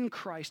in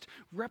Christ,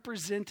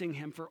 representing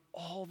him for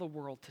all the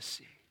world to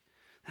see.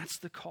 That's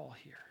the call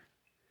here.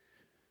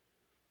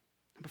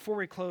 Before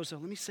we close, though,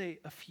 let me say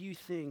a few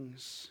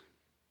things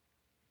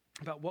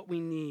about what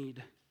we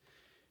need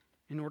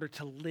in order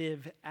to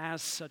live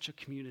as such a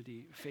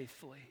community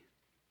faithfully.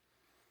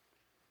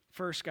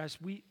 First, guys,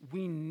 we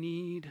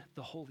need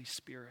the Holy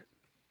Spirit.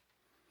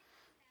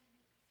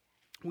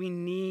 We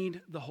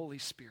need the Holy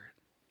Spirit.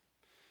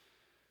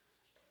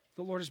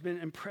 The Lord has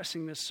been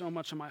impressing this so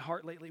much on my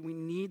heart lately. We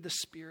need the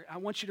Spirit. I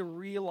want you to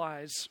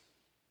realize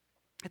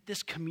that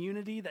this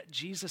community that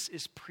Jesus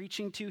is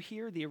preaching to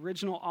here, the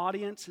original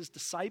audience, his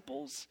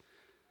disciples,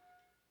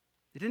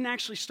 they didn't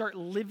actually start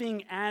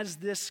living as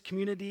this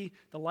community,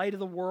 the light of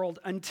the world,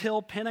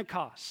 until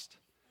Pentecost.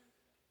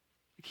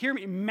 Hear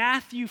me,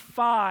 Matthew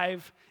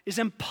 5 is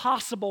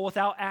impossible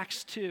without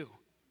Acts 2.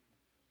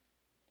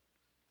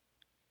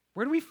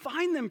 Where do we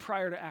find them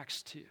prior to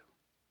Acts 2?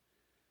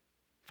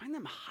 Find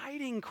them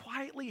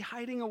quietly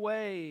hiding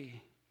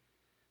away.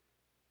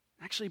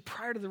 Actually,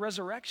 prior to the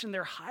resurrection,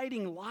 they're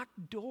hiding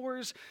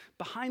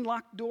behind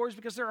locked doors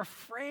because they're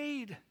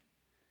afraid.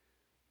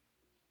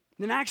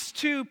 And in Acts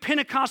 2,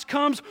 Pentecost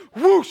comes,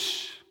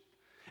 whoosh,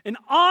 and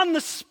on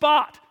the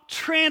spot,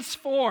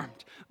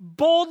 transformed,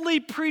 boldly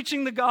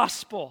preaching the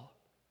gospel,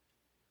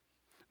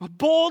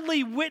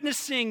 boldly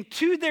witnessing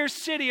to their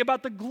city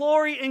about the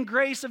glory and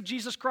grace of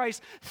Jesus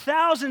Christ.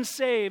 Thousands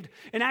saved.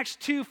 In Acts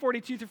 2,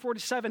 42 through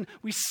 47,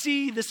 we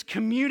see this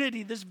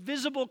community, this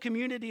visible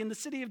community in the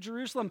city of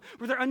Jerusalem,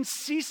 where they're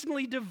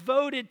unceasingly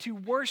devoted to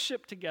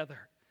worship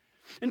together,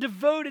 and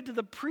devoted to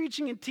the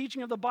preaching and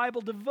teaching of the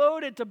Bible,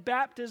 devoted to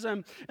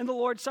baptism and the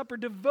Lord's Supper,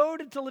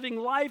 devoted to living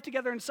life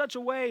together in such a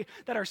way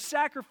that are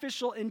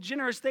sacrificial and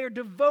generous. They are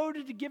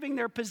devoted to giving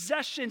their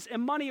possessions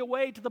and money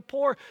away to the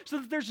poor so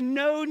that there's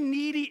no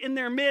needy in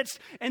their midst.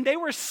 And they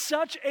were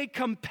such a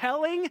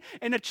compelling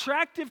and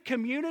attractive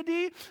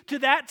community to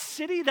that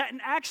city that in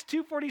Acts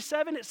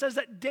 2:47, it says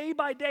that day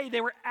by day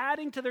they were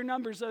adding to their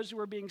numbers those who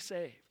were being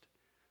saved.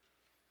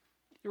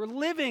 They were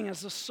living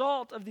as the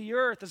salt of the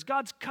earth, as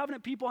God's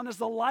covenant people, and as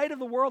the light of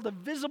the world, a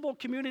visible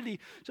community,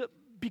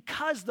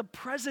 because the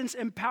presence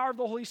and power of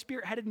the Holy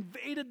Spirit had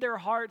invaded their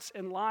hearts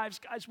and lives.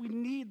 Guys, we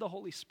need the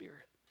Holy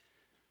Spirit.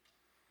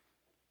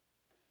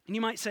 And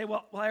you might say,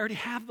 well, I already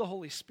have the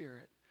Holy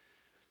Spirit.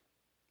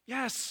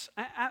 Yes,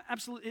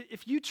 absolutely.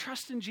 If you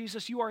trust in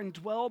Jesus, you are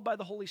indwelled by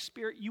the Holy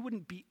Spirit. You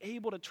wouldn't be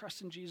able to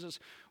trust in Jesus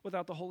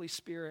without the Holy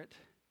Spirit.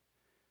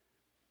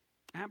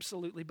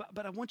 Absolutely,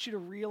 but I want you to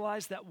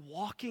realize that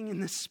walking in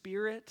the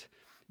Spirit,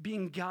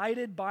 being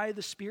guided by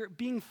the Spirit,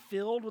 being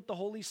filled with the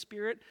Holy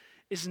Spirit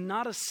is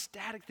not a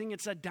static thing.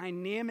 It's a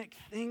dynamic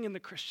thing in the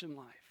Christian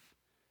life.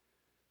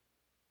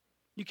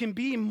 You can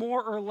be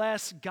more or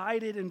less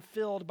guided and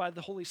filled by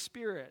the Holy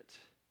Spirit.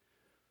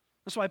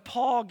 That's why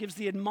Paul gives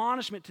the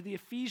admonishment to the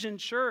Ephesian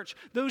church,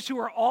 those who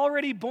are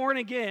already born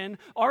again,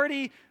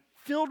 already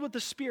filled with the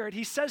Spirit.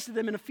 He says to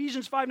them in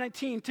Ephesians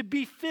 5:19 to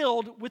be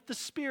filled with the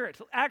Spirit.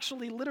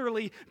 Actually,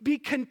 literally, be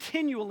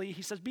continually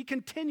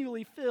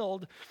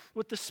filled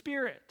with the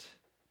Spirit,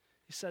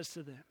 he says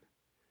to them.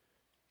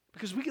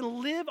 Because we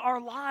can live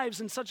our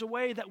lives in such a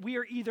way that we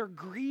are either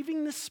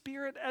grieving the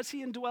Spirit as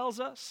he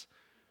indwells us,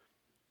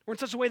 or in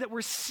such a way that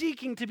we're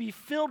seeking to be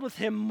filled with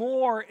him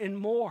more and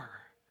more.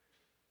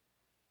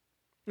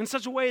 In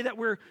such a way that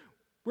we're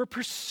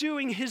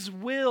pursuing his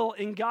will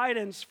and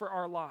guidance for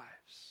our lives.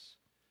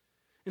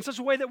 In such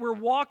a way that we're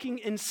walking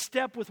in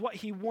step with what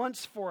he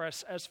wants for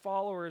us as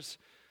followers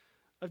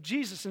of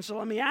Jesus. And so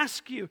let me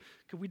ask you,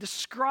 could we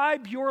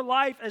describe your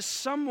life as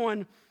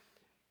someone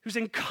who's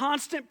in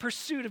constant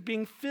pursuit of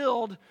being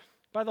filled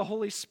by the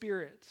Holy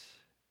Spirit?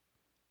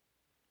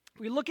 If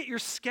we look at your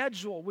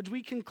schedule, would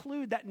we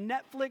conclude that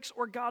Netflix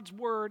or God's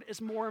Word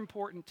is more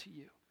important to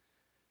you?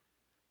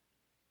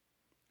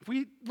 If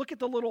we look at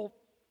the little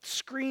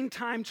screen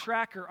time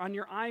tracker on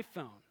your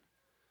iPhone,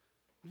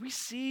 we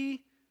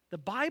see the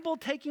Bible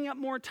taking up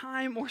more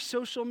time or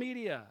social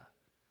media?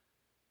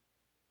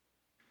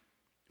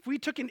 If we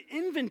took an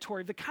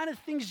inventory of the kind of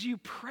things you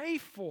pray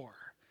for,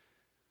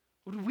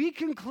 would we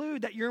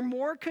conclude that you're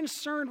more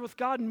concerned with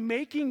God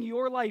making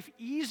your life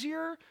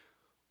easier,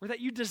 or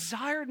that you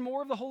desired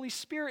more of the Holy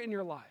Spirit in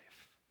your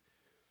life?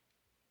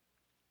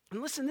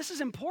 And listen, this is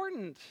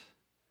important.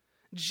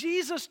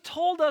 Jesus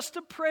told us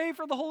to pray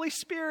for the Holy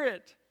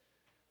Spirit.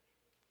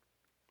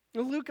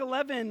 In Luke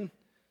 11,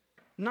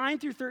 9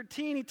 through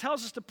 13, he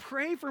tells us to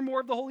pray for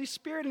more of the Holy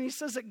Spirit, and he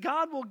says that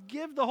God will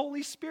give the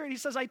Holy Spirit. He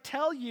says, I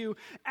tell you,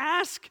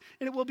 ask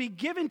and it will be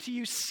given to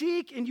you,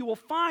 seek and you will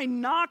find,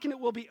 knock and it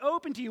will be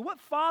open to you. What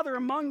father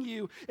among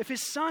you, if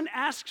his son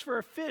asks for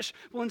a fish,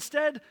 will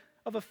instead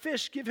of a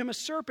fish give him a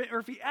serpent, or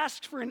if he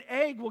asks for an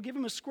egg, will give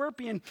him a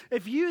scorpion?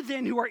 If you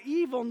then, who are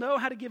evil, know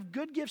how to give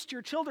good gifts to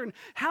your children,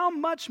 how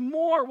much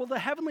more will the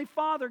Heavenly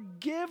Father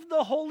give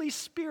the Holy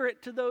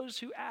Spirit to those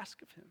who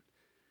ask of him?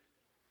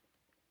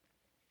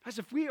 Guys,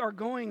 if we are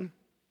going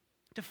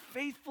to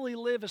faithfully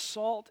live as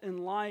salt and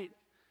light,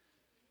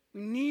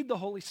 we need the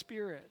Holy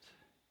Spirit.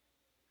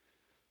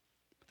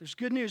 But there's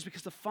good news,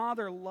 because the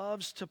Father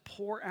loves to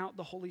pour out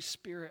the Holy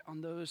Spirit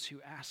on those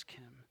who ask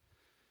him.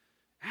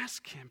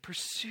 Ask him.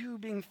 Pursue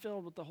being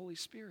filled with the Holy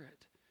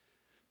Spirit.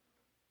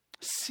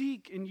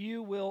 Seek and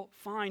you will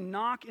find.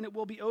 Knock and it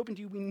will be open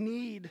to you. We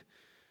need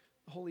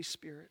the Holy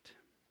Spirit.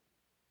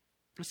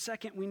 And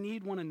second, we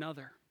need one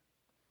another.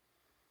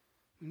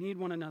 We need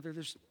one another.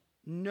 There's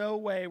no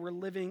way we're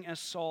living as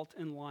salt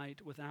and light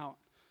without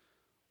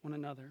one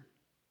another.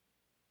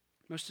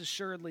 Most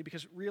assuredly,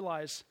 because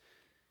realize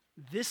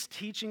this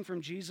teaching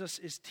from Jesus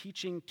is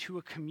teaching to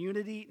a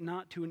community,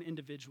 not to an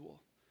individual.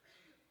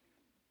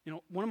 You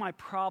know, one of my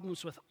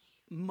problems with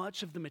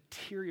much of the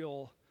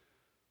material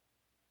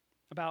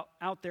about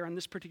out there in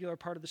this particular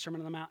part of the Sermon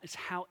on the Mount is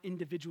how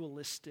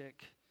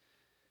individualistic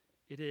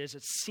it is.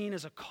 It's seen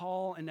as a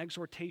call and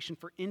exhortation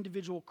for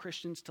individual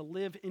Christians to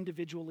live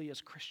individually as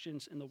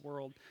Christians in the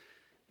world.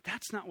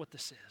 That's not what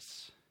this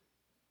is.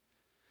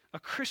 A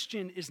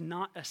Christian is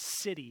not a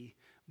city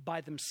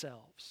by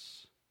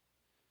themselves.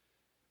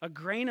 A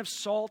grain of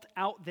salt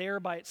out there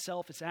by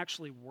itself is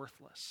actually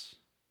worthless.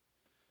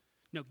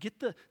 No, get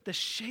the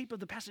shape of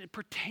the passage. It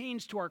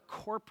pertains to our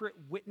corporate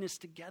witness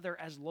together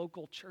as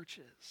local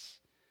churches.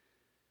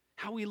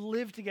 how we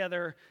live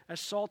together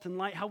as salt and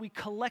light, how we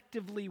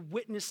collectively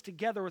witness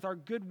together with our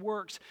good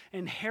works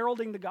and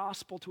heralding the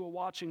gospel to a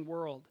watching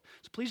world.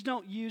 So please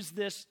don't use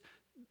this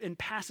in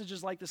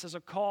passages like this as a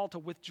call to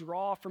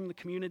withdraw from the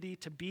community,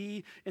 to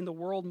be in the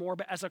world more,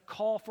 but as a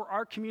call for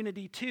our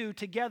community to,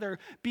 together,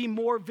 be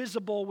more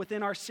visible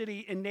within our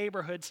city and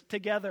neighborhoods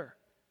together.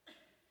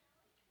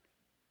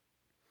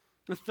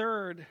 The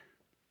third,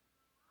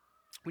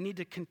 we need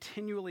to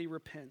continually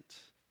repent.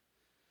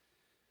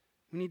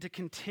 We need to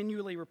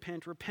continually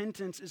repent.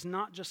 Repentance is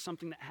not just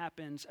something that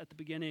happens at the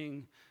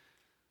beginning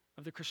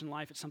of the Christian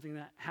life. It's something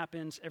that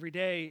happens every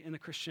day in the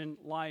Christian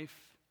life.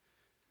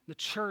 The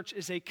church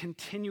is a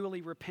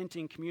continually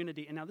repenting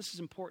community. And now this is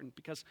important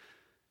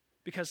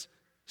because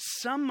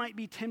some might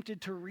be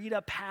tempted to read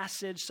a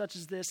passage such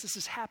as this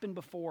has happened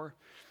before,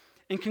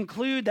 and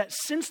conclude that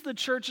since the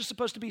church is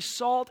supposed to be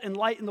salt and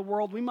light in the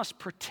world, we must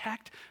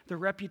protect the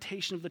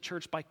reputation of the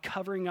church by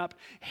covering up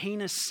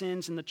heinous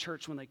sins in the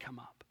church when they come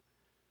up.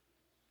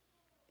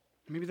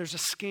 Maybe there's a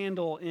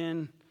scandal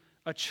in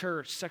a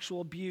church, sexual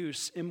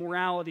abuse,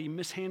 immorality,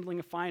 mishandling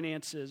of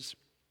finances,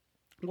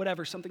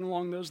 whatever, something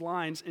along those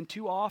lines. And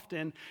too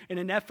often, in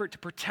an effort to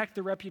protect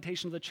the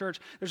reputation of the church,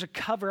 there's a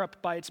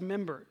cover-up by its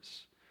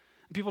members.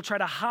 People try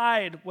to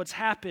hide what's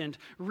happened,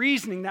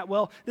 reasoning that,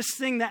 well, this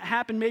thing that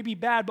happened may be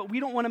bad, but we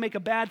don't want to make a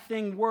bad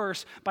thing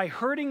worse by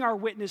hurting our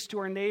witness to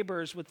our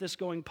neighbors with this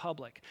going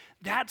public.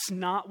 That's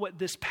not what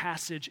this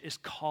passage is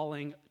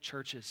calling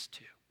churches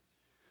to.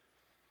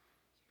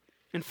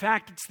 In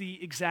fact, it's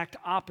the exact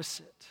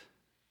opposite.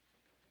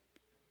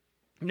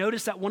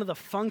 Notice that one of the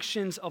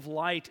functions of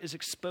light is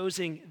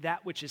exposing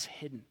that which is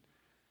hidden.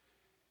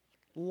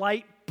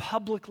 Light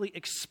publicly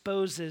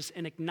exposes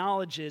and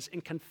acknowledges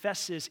and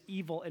confesses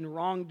evil and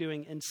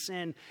wrongdoing and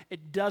sin.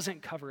 It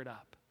doesn't cover it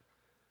up.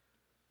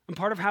 And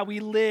part of how we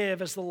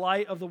live as the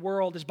light of the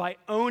world is by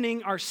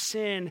owning our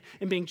sin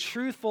and being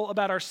truthful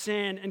about our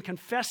sin and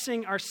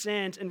confessing our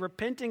sins and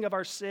repenting of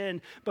our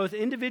sin, both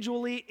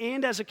individually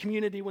and as a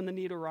community when the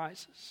need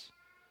arises.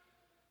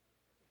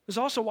 This is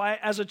also why,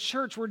 as a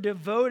church, we're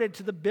devoted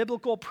to the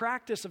biblical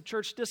practice of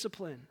church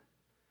discipline.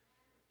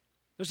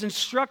 Those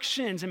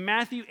instructions in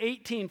Matthew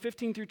 18,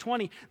 15 through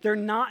 20, they're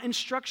not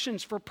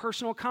instructions for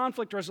personal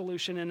conflict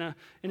resolution in an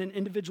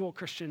individual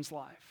Christian's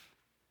life.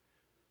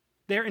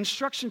 They're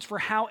instructions for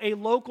how a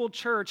local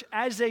church,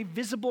 as a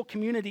visible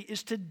community,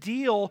 is to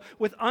deal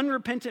with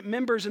unrepentant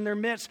members in their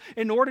midst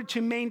in order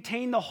to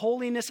maintain the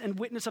holiness and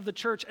witness of the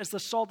church as the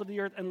salt of the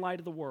earth and light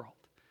of the world.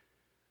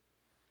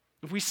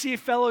 If we see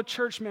fellow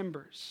church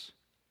members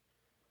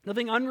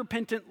living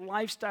unrepentant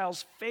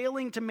lifestyles,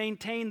 failing to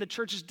maintain the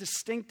church's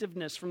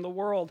distinctiveness from the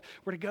world,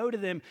 we're to go to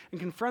them and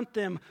confront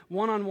them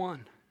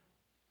one-on-one.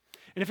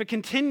 And if it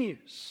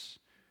continues,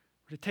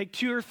 we're to take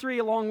 2 or 3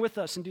 along with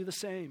us and do the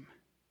same.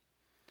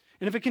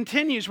 And if it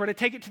continues, we're to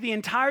take it to the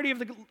entirety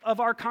of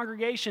our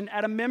congregation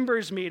at a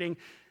members' meeting.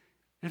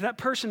 And if that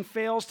person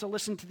fails to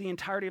listen to the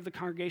entirety of the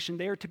congregation,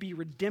 they are to be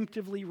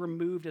redemptively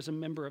removed as a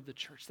member of the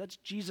church. That's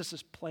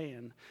Jesus'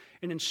 plan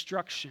and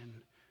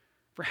instruction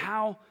for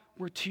how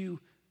we're to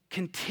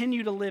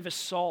continue to live as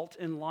salt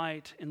and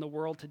light in the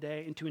world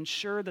today, and to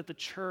ensure that the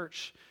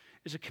church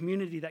is a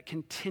community that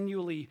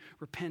continually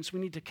repents. We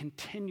need to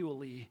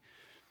continually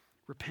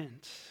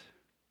repent.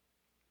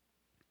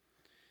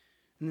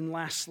 And then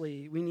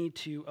lastly, we need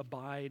to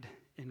abide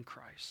in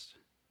Christ.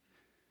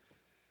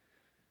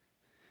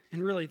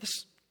 And really,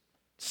 this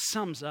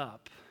sums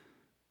up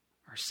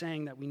our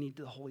saying that we need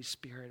the Holy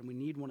Spirit and we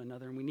need one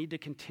another and we need to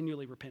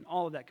continually repent.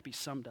 All of that could be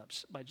summed up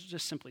by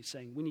just simply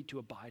saying we need to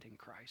abide in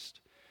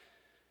Christ.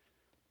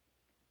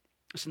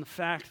 Listen, the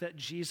fact that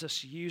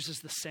Jesus uses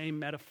the same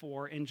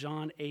metaphor in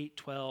John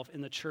 8:12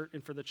 in the church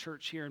and for the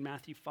church here in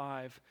Matthew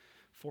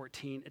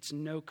 5:14, it's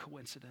no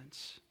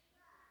coincidence.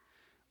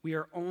 We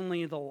are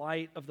only the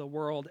light of the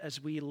world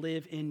as we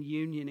live in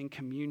union and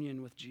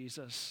communion with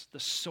Jesus, the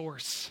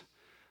source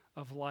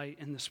of light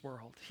in this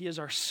world. He is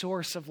our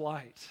source of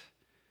light.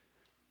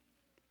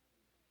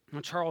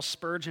 Now, Charles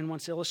Spurgeon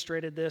once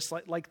illustrated this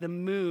like the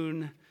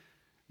moon,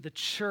 the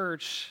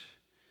church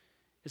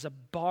is a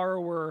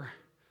borrower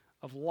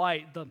of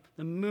light.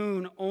 The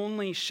moon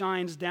only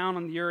shines down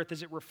on the earth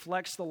as it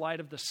reflects the light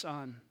of the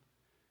sun.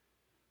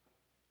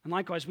 And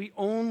likewise, we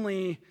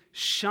only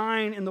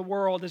shine in the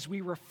world as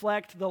we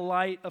reflect the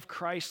light of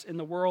Christ in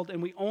the world,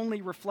 and we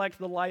only reflect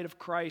the light of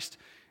Christ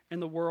in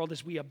the world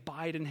as we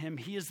abide in him.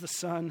 He is the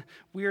sun,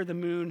 we are the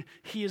moon,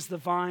 he is the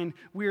vine,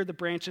 we are the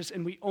branches,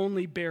 and we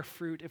only bear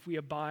fruit if we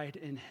abide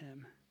in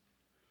him.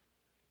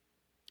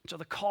 So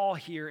the call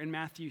here in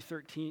Matthew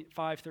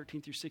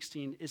 5:13 through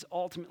 16 is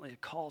ultimately a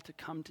call to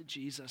come to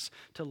Jesus,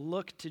 to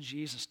look to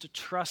Jesus, to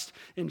trust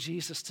in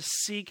Jesus, to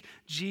seek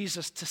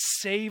Jesus, to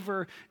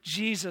savor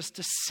Jesus,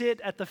 to sit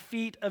at the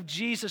feet of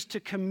Jesus, to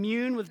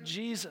commune with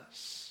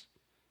Jesus.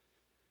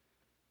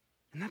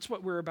 And that's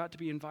what we're about to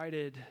be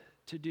invited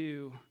to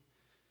do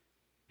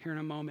here in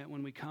a moment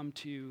when we come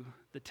to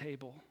the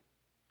table,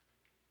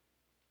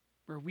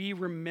 where we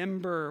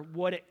remember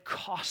what it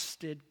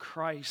costed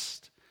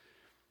Christ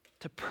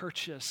to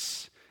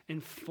purchase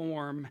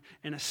inform,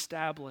 and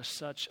establish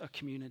such a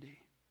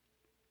community.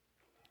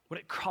 What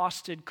it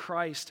costed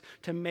Christ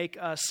to make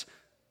us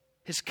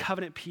his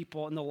covenant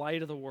people in the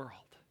light of the world.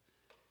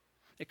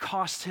 It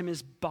cost him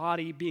his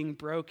body being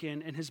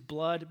broken and his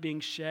blood being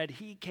shed.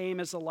 He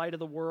came as the light of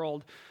the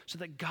world so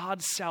that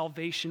God's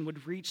salvation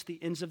would reach the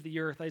ends of the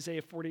earth,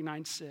 Isaiah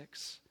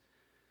 49:6.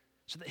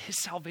 So that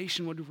his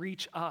salvation would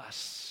reach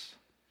us.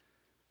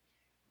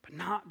 But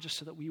not just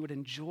so that we would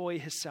enjoy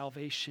his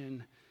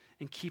salvation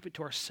and keep it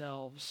to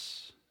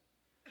ourselves,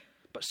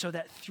 but so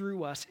that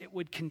through us it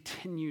would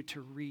continue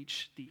to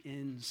reach the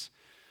ends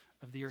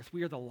of the earth.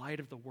 We are the light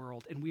of the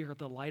world, and we are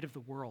the light of the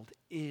world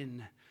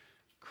in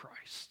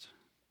Christ.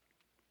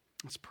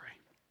 Let's pray.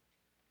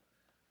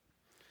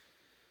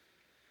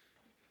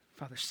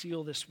 Father,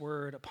 seal this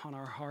word upon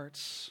our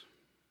hearts.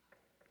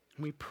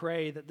 And we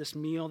pray that this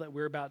meal that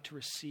we're about to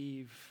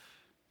receive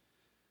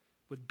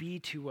would be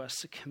to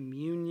us a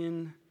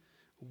communion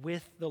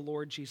with the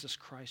Lord Jesus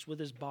Christ, with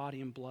his body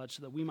and blood,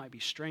 so that we might be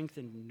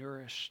strengthened and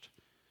nourished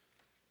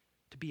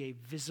to be a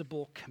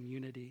visible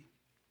community,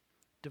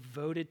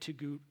 devoted to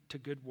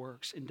good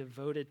works and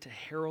devoted to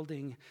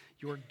heralding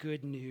your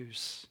good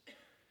news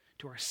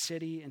to our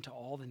city and to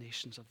all the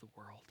nations of the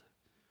world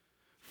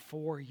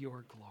for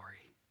your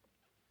glory.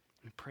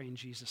 We pray in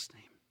Jesus'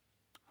 name.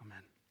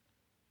 Amen.